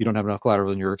broker. You don't have enough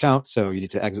collateral in your account, so you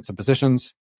need to exit some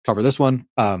positions, cover this one,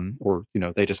 or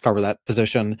they just cover that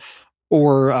position.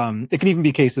 Or it can even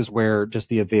be cases where just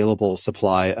the available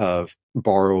supply of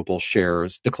borrowable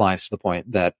shares declines to the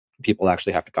point that people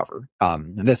actually have to cover.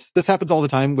 And this happens all the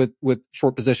time with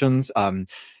short positions.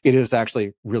 It is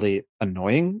actually really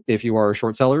annoying if you are a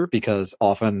short seller, because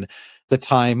often the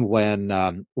time when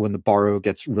the borrow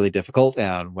gets really difficult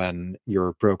and when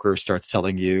your broker starts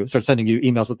sending you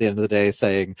emails at the end of the day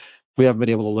saying, we haven't been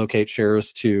able to locate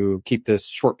shares to keep this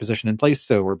short position in place,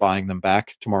 so we're buying them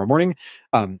back tomorrow morning.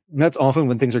 That's often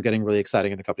when things are getting really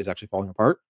exciting and the company's actually falling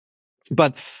apart.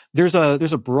 But there's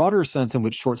a broader sense in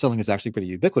which short selling is actually pretty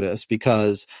ubiquitous,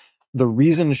 because the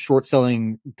reason short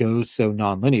selling goes so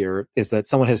nonlinear is that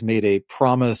someone has made a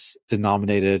promise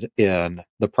denominated in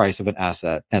the price of an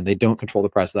asset, and they don't control the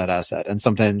price of that asset. And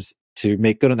sometimes to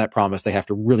make good on that promise, they have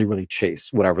to really, really chase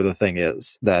whatever the thing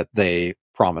is that they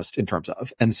promised in terms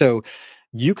of. And so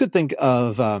you could think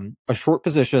of a short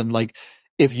position like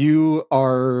if you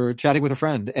are chatting with a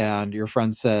friend and your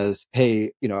friend says,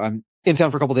 hey, I'm in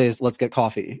town for a couple of days, let's get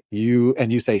coffee. You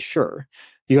say, sure.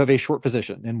 You have a short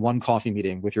position in one coffee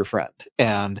meeting with your friend.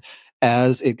 And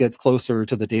as it gets closer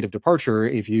to the date of departure,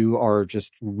 if you are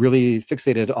just really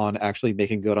fixated on actually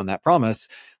making good on that promise,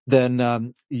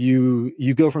 then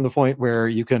you go from the point where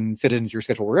you can fit into your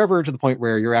schedule wherever to the point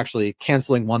where you're actually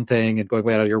canceling one thing and going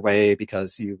way out of your way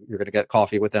because you're going to get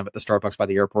coffee with them at the Starbucks by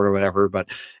the airport or whatever, but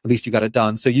at least you got it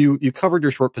done. So you covered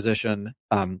your short position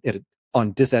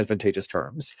on disadvantageous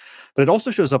terms. But it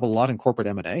also shows up a lot in corporate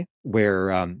M&A,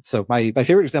 where so my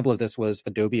favorite example of this was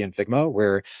Adobe and Figma,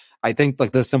 where I think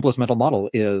like the simplest mental model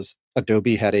is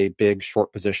Adobe had a big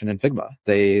short position in Figma.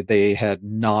 They had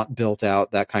not built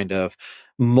out that kind of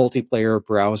multiplayer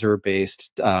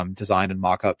browser-based design and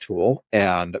mock-up tool,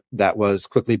 and that was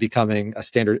quickly becoming a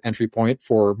standard entry point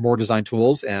for more design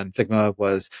tools. And Figma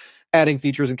was adding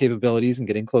features and capabilities and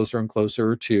getting closer and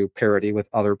closer to parity with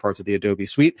other parts of the Adobe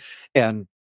suite. And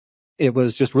it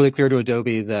was just really clear to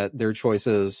Adobe that their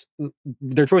choices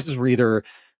were either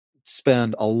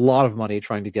spend a lot of money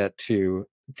trying to get to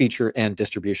feature and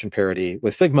distribution parity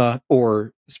with Figma,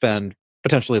 or spend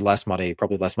potentially less money,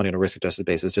 probably less money on a risk-adjusted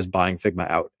basis, just buying Figma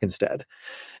out instead.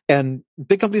 And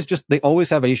big companies they always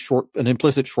have an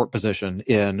implicit short position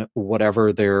in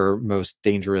whatever their most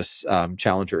dangerous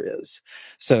challenger is.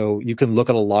 So you can look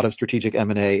at a lot of strategic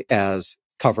M&A as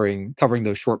covering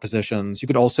those short positions. You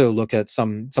could also look at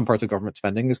some parts of government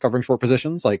spending as covering short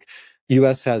positions. Like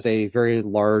U.S. government has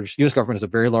a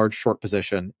very large short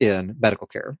position in medical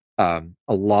care. A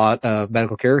lot of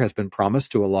medical care has been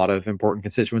promised to a lot of important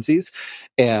constituencies,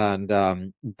 and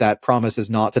that promise is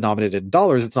not denominated in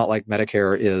dollars. It's not like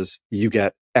Medicare is you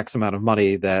get X amount of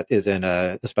money that is in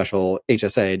a special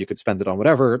HSA and you could spend it on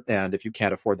whatever. And if you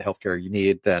can't afford the healthcare you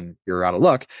need, then you're out of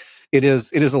luck. It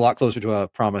is a lot closer to a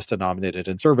promise denominated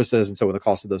in services. And so when the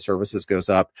cost of those services goes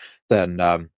up, then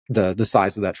the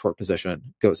size of that short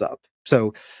position goes up.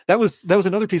 So that was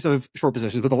another piece of short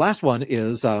positions. But the last one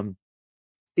is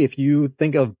if you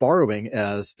think of borrowing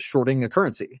as shorting a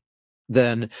currency,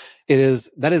 then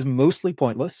that is mostly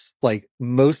pointless. Like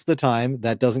most of the time,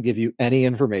 that doesn't give you any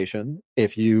information.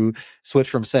 If you switch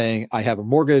from saying I have a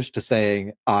mortgage to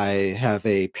saying I have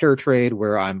a pair trade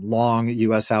where I'm long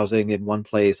U.S. housing in one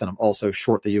place and I'm also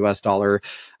short the U.S. dollar,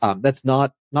 that's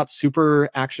not super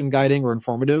action guiding or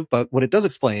informative. But what it does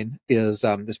explain is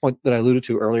this point that I alluded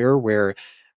to earlier, where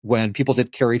when people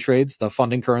did carry trades, the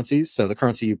funding currencies, so the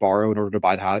currency you borrow in order to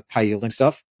buy the high yielding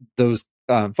stuff, those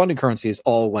funding currencies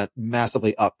all went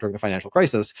massively up during the financial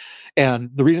crisis. And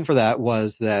the reason for that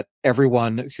was that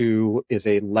everyone who is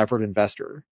a levered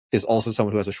investor is also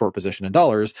someone who has a short position in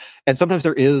dollars. And sometimes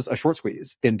there is a short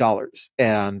squeeze in dollars,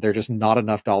 and there's just not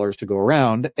enough dollars to go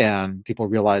around. And people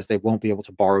realize they won't be able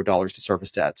to borrow dollars to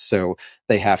service debts. So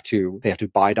they have to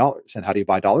buy dollars. And how do you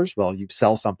buy dollars? Well, you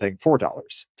sell something for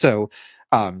dollars. So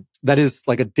that is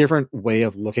like a different way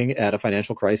of looking at a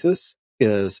financial crisis.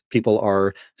 Is people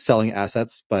are selling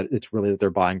assets, but it's really that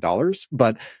they're buying dollars.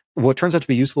 But what turns out to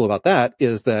be useful about that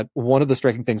is that one of the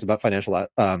striking things about financial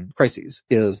crises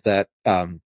is that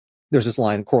there's this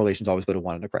line, correlations always go to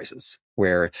one in a crisis,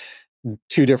 where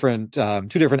two different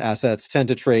assets tend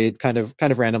to trade kind of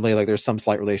randomly, like there's some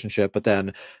slight relationship, but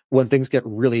then when things get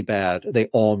really bad, they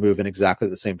all move in exactly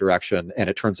the same direction. And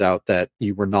it turns out that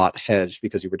you were not hedged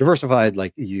because you were diversified,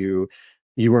 like you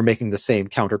were making the same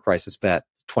counter crisis bet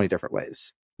 20 different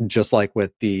ways. Just like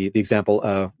with the example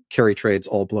of carry trades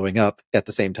all blowing up at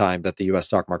the same time that the US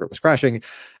stock market was crashing.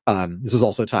 This was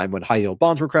also a time when high yield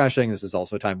bonds were crashing. This is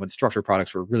also a time when structured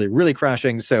products were really, really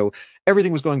crashing. So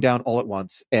everything was going down all at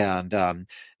once. And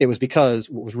it was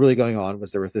because what was really going on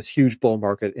was there was this huge bull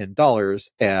market in dollars.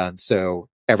 And so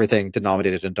everything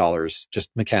denominated in dollars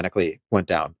just mechanically went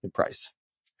down in price.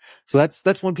 So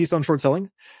that's one piece on short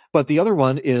selling. But the other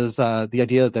one is the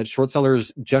idea that short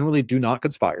sellers generally do not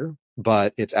conspire,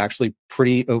 but it's actually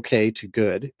pretty okay to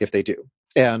good if they do.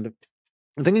 And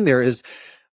the thinking there is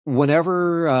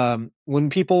when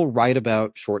people write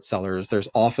about short sellers, there's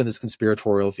often this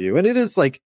conspiratorial view, and it is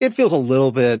like, it feels a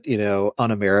little bit,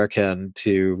 un-American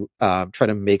to try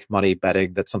to make money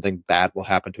betting that something bad will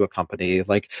happen to a company.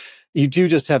 Like, you do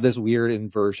just have this weird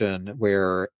inversion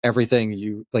where everything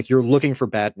you're looking for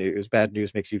bad news. Bad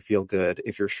news makes you feel good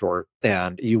if you're short,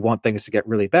 and you want things to get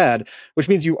really bad, which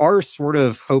means you are sort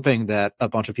of hoping that a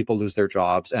bunch of people lose their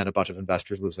jobs and a bunch of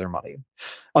investors lose their money.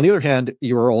 On the other hand,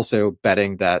 you are also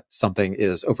betting that something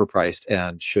is overpriced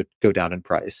and should go down in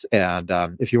price. And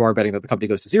if you are betting that the company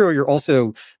goes to zero, you're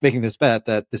also making this bet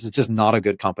that this is just not a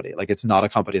good company. Like, it's not a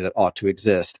company that ought to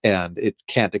exist, and it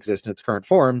can't exist in its current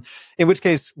form. In which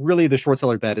case, really, the short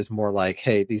seller bet is more like,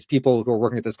 hey, these people who are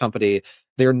working at this company,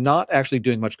 they're not actually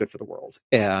doing much good for the world.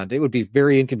 And it would be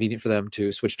very inconvenient for them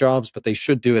to switch jobs, but they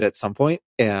should do it at some point.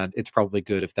 And it's probably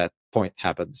good if that point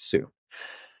happens soon.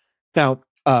 Now,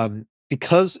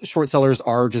 because short sellers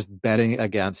are just betting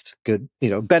against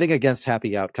betting against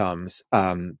happy outcomes,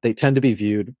 they tend to be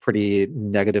viewed pretty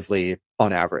negatively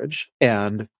on average.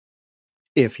 And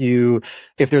if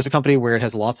there's a company where it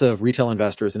has lots of retail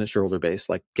investors in its shareholder base,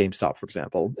 like GameStop, for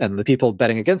example, and the people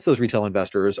betting against those retail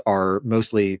investors are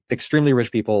mostly extremely rich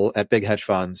people at big hedge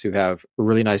funds who have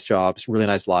really nice jobs, really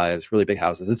nice lives, really big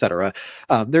houses, etc.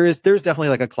 There's definitely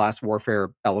like a class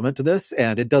warfare element to this,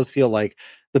 and it does feel like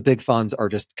the big funds are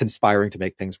just conspiring to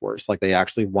make things worse. Like, they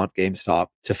actually want GameStop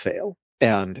to fail.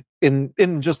 And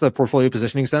in just the portfolio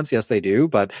positioning sense, yes, they do,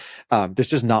 but there's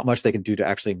just not much they can do to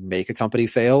actually make a company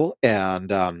fail. And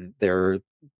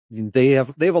they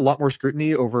have a lot more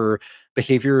scrutiny over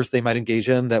behaviors they might engage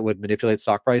in that would manipulate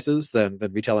stock prices than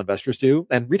retail investors do.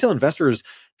 And retail investors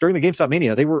during the GameStop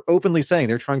mania, they were openly saying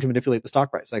they're trying to manipulate the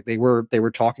stock price. Like, they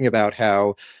were talking about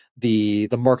how the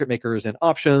market makers in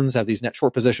options have these net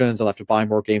short positions. They'll have to buy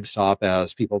more GameStop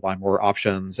as people buy more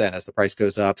options and as the price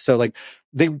goes up. So like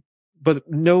but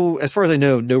no, as far as I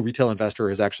know, no retail investor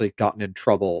has actually gotten in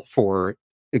trouble for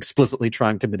explicitly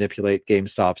trying to manipulate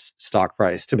GameStop's stock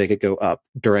price to make it go up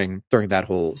during that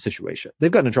whole situation.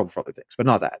 They've gotten in trouble for other things, but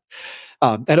not that.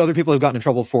 And other people have gotten in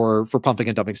trouble for pumping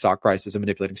and dumping stock prices and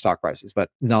manipulating stock prices,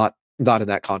 but not in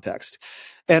that context.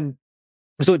 And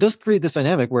so it does create this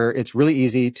dynamic where it's really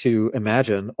easy to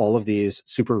imagine all of these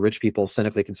super rich people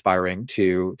cynically conspiring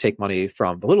to take money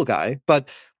from the little guy. But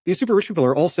these super rich people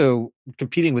are also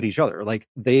competing with each other. Like,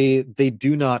 they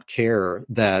do not care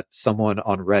that someone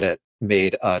on Reddit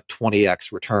made a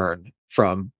 20x return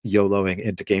from YOLOing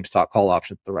into GameStop call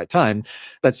options at the right time.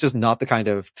 That's just not the kind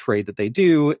of trade that they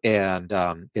do. And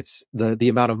it's the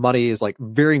amount of money is like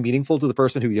very meaningful to the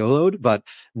person who YOLO'd, but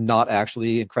not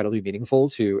actually incredibly meaningful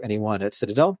to anyone at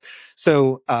Citadel.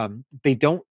 So they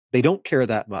don't care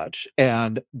that much,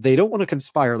 and they don't want to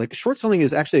conspire. Like, short selling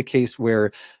is actually a case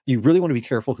where you really want to be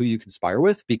careful who you conspire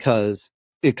with, because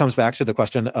it comes back to the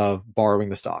question of borrowing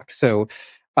the stock. So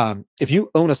if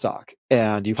you own a stock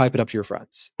and you hype it up to your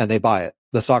friends and they buy it,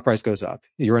 the stock price goes up,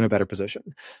 you're in a better position.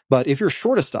 But if you're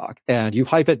short a stock and you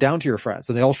hype it down to your friends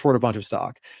and they all short a bunch of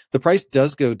stock, the price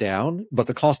does go down, but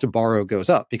the cost to borrow goes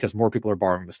up because more people are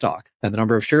borrowing the stock. And the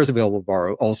number of shares available to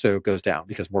borrow also goes down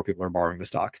because more people are borrowing the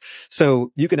stock.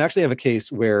 So you can actually have a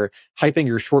case where hyping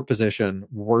your short position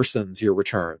worsens your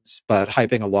returns, but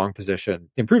hyping a long position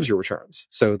improves your returns.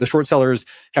 So the short sellers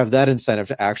have that incentive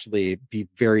to actually be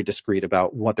very discreet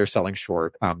about what they're selling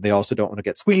short. They also don't want to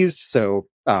get squeezed. So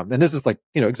and this is like,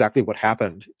 exactly what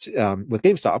happened with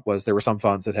GameStop. Was there were some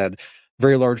funds that had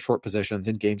very large short positions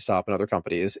in GameStop and other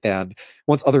companies. And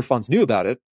once other funds knew about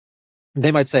it,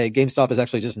 they might say GameStop is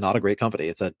actually just not a great company.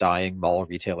 It's a dying mall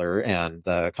retailer and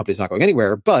the company's not going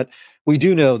anywhere. But we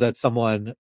do know that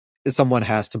someone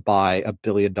has to buy $1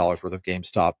 billion worth of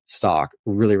GameStop stock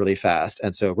really, really fast.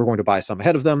 And so we're going to buy some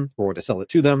ahead of them. We're going to sell it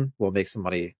to them. We'll make some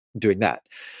money doing that.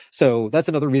 So that's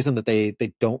another reason that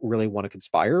they don't really want to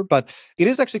conspire. But it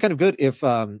is actually kind of good if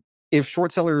if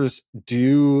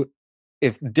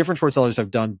different short sellers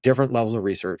have done different levels of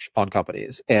research on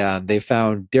companies and they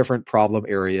found different problem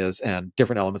areas and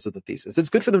different elements of the thesis, it's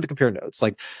good for them to compare notes.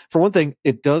 Like, for one thing,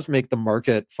 it does make the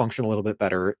market function a little bit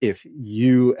better if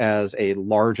you, as a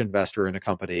large investor in a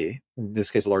company, in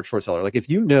this case, a large short seller, like if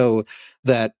you know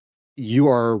that you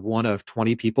are one of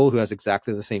 20 people who has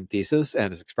exactly the same thesis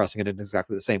and is expressing it in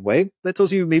exactly the same way, that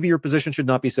tells you maybe your position should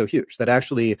not be so huge. That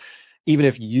actually, even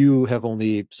if you have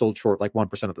only sold short like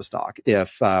 1% of the stock,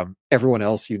 if everyone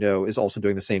else is also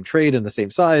doing the same trade in the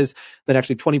same size, then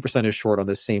actually 20% is short on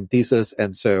this same thesis.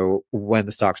 And so when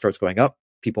the stock starts going up,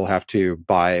 people have to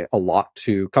buy a lot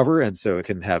to cover. And so it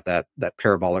can have that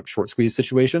parabolic short squeeze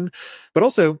situation. But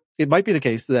also, it might be the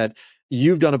case that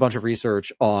you've done a bunch of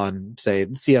research on, say,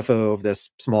 the CFO of this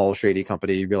small shady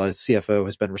company. You realize the CFO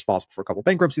has been responsible for a couple of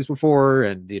bankruptcies before,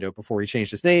 and before he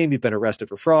changed his name, he'd been arrested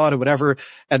for fraud or whatever.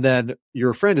 And then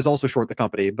your friend is also short the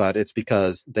company, but it's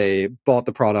because they bought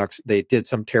the product, they did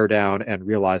some tear down and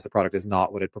realized the product is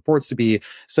not what it purports to be.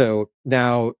 So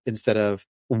now, instead of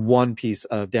one piece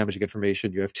of damaging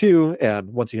information, you have two. And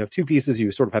once you have two pieces,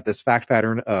 you sort of have this fact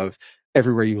pattern of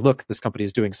everywhere you look, this company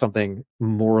is doing something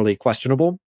morally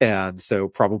questionable. And so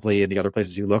probably in the other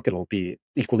places you look, it'll be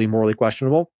equally morally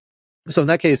questionable. So in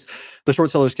that case, the short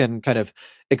sellers can kind of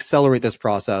accelerate this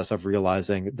process of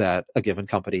realizing that a given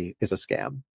company is a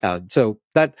scam. And so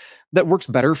that works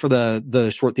better for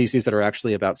the short theses that are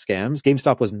actually about scams.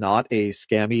 GameStop was not a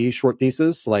scammy short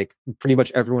thesis. Like, pretty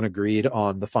much everyone agreed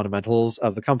on the fundamentals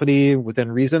of the company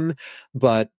within reason,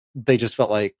 but they just felt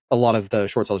like a lot of the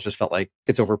short sellers just felt like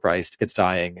it's overpriced, it's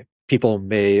dying. People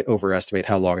may overestimate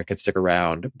how long it can stick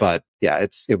around, but yeah,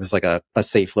 it was like a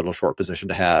safe little short position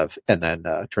to have, and then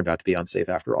turned out to be unsafe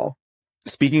after all.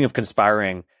 Speaking of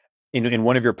conspiring, in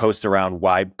one of your posts around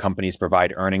why companies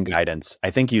provide earning guidance,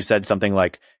 I think you said something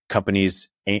like companies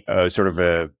sort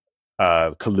of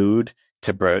collude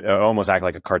to almost act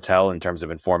like a cartel in terms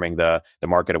of informing the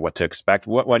market of what to expect.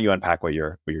 Why don't you unpack what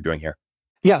you're doing here?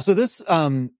 Yeah, so this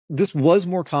was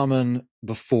more common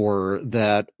before,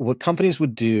 that what companies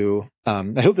would do.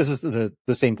 I hope this is the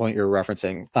same point you're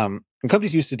referencing. What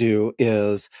companies used to do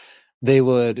is they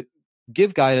would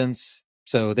give guidance.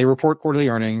 So they report quarterly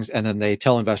earnings, and then they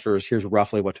tell investors, here's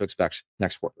roughly what to expect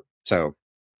next quarter. So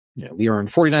we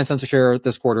earned 49 cents a share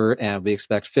this quarter, and we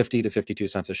expect 50 to 52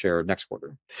 cents a share next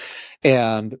quarter.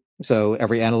 And so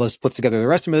every analyst puts together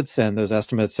their estimates, and those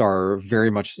estimates are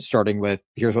very much starting with,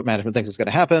 here's what management thinks is going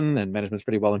to happen, and management's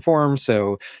pretty well informed.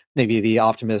 So maybe the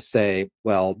optimists say,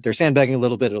 well, they're sandbagging a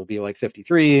little bit, it'll be like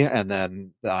 53. And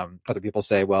then other people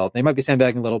say, well, they might be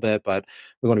sandbagging a little bit, but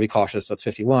we want to be cautious, so it's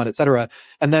 51, et cetera.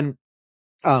 And then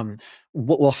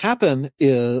what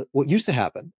used to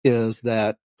happen is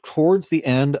that towards the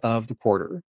end of the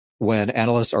quarter, when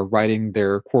analysts are writing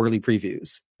their quarterly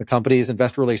previews, the company's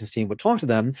investor relations team would talk to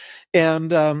them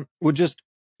and would just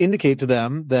indicate to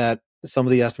them that some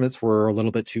of the estimates were a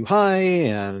little bit too high.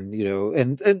 And,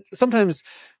 and sometimes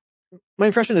my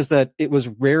impression is that it was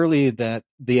rarely that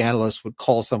the analysts would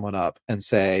call someone up and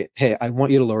say, hey, I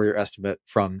want you to lower your estimate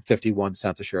from 51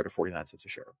 cents a share to 49 cents a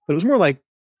share. But it was more like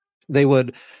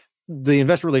the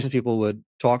investor relations people would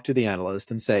talk to the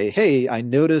analyst and say, hey, I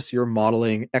notice you're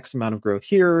modeling X amount of growth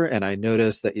here, and I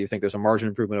notice that you think there's a margin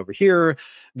improvement over here.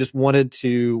 Just wanted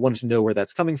to know where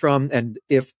that's coming from. And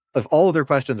if all of their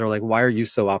questions are like, why are you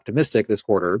so optimistic this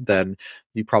quarter, then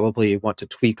you probably want to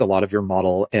tweak a lot of your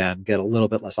model and get a little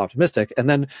bit less optimistic. And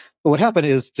then what happened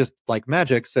is just like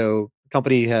magic. So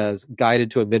company has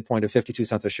guided to a midpoint of 52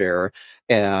 cents a share,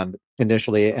 and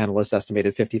initially analysts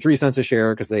estimated 53 cents a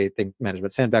share because they think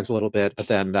management sandbags a little bit, but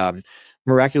then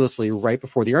miraculously, right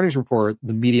before the earnings report,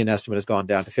 the median estimate has gone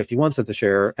down to 51 cents a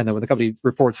share. And then when the company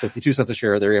reports 52 cents a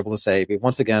share, they're able to say, we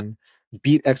once again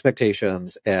beat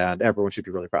expectations, and everyone should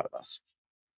be really proud of us.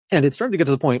 And it's starting to get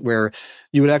to the point where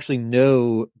you would actually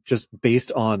know, just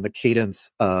based on the cadence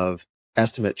of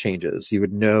estimate changes, you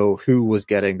would know who was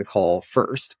getting the call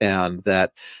first, and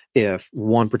that if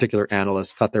one particular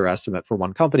analyst cut their estimate for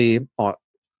one company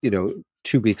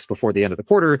 2 weeks before the end of the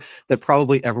quarter, that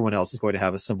probably everyone else is going to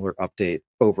have a similar update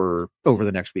over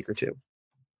the next week or two.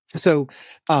 So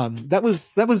that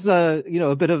was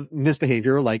a bit of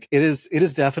misbehavior. Like, it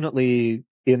is definitely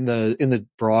in the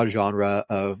broad genre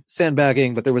of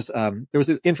sandbagging, but there was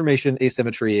information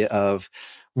asymmetry of,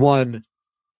 one,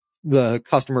 the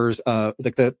customers,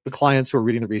 like the clients who are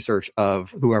reading the research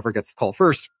of whoever gets the call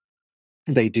first,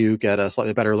 they do get a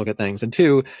slightly better look at things. And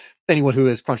two, anyone who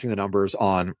is crunching the numbers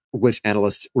on which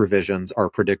analyst revisions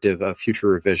are predictive of future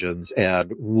revisions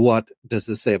and what does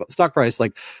this say about the stock price,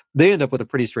 like, they end up with a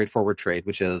pretty straightforward trade,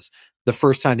 which is the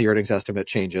first time the earnings estimate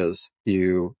changes,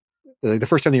 you the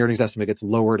first time the earnings estimate gets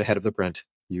lowered ahead of the print,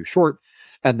 you short.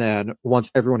 And then once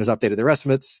everyone has updated their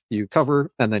estimates, you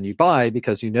cover, and then you buy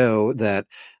because you know that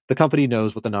the company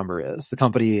knows what the number is. The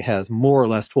company has more or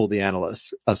less told the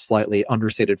analysts a slightly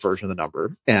understated version of the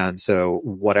number. And so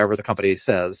whatever the company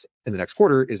says in the next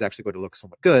quarter is actually going to look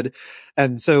somewhat good.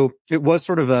 And so it was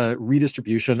sort of a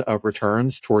redistribution of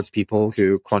returns towards people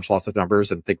who crunch lots of numbers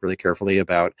and think really carefully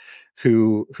about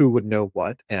who would know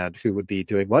what and who would be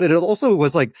doing what. And it also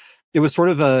was like, it was sort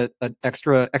of an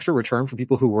extra return for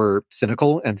people who were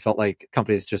cynical and felt like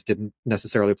companies just didn't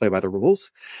necessarily play by the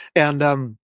rules.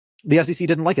 And the SEC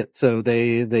didn't like it, so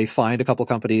they fined a couple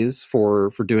companies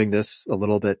for doing this a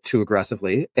little bit too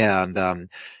aggressively. And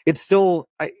it's still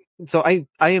I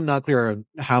am not clear on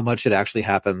how much it actually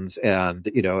happens, and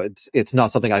it's not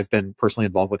something I've been personally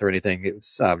involved with or anything.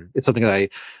 It's something that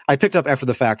I picked up after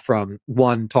the fact from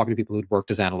one, talking to people who'd worked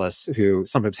as analysts who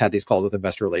sometimes had these calls with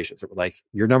investor relations that were like,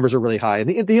 your numbers are really high, and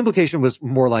the implication was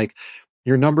more like,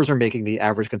 your numbers are making the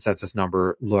average consensus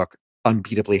number look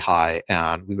unbeatably high,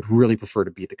 and we would really prefer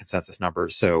to beat the consensus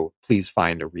numbers. So please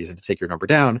find a reason to take your number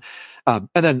down. And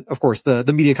then, of course, the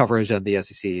media coverage and the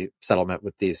SEC settlement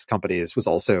with these companies was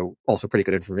also pretty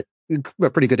good a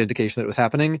pretty good indication that it was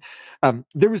happening.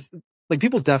 There was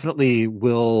people definitely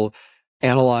will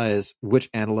analyze which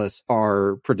analysts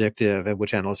are predictive and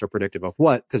which analysts are predictive of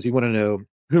what, because you want to know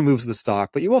who moves the stock,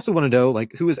 but you also want to know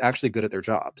who is actually good at their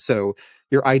job. So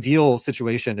your ideal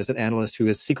situation is an analyst who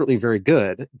is secretly very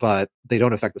good, but they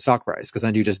don't affect the stock price, because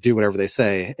then you just do whatever they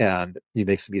say and you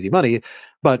make some easy money.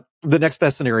 But the next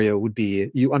best scenario would be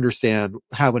you understand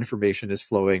how information is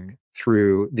flowing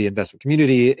through the investment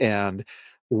community and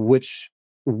which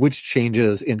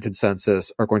changes in consensus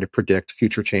are going to predict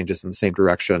future changes in the same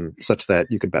direction, such that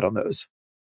you can bet on those.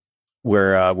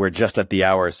 We're just at the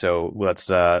hour, so let's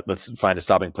find a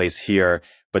stopping place here.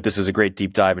 But this was a great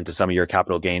deep dive into some of your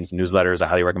capital gains newsletters. I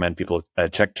highly recommend people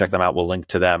check them out. We'll link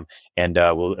to them, and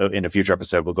we'll in a future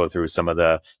episode we'll go through some of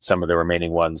the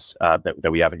remaining ones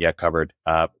that we haven't yet covered.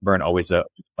 Bern, always a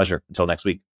pleasure. Until next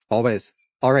week. Always.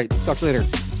 All right. Talk to you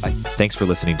later. Bye. Thanks for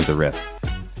listening to The Riff.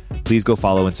 Please go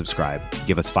follow and subscribe,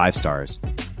 give us 5 stars,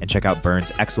 and check out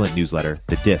Bern's excellent newsletter,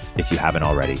 The Diff, if you haven't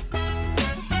already.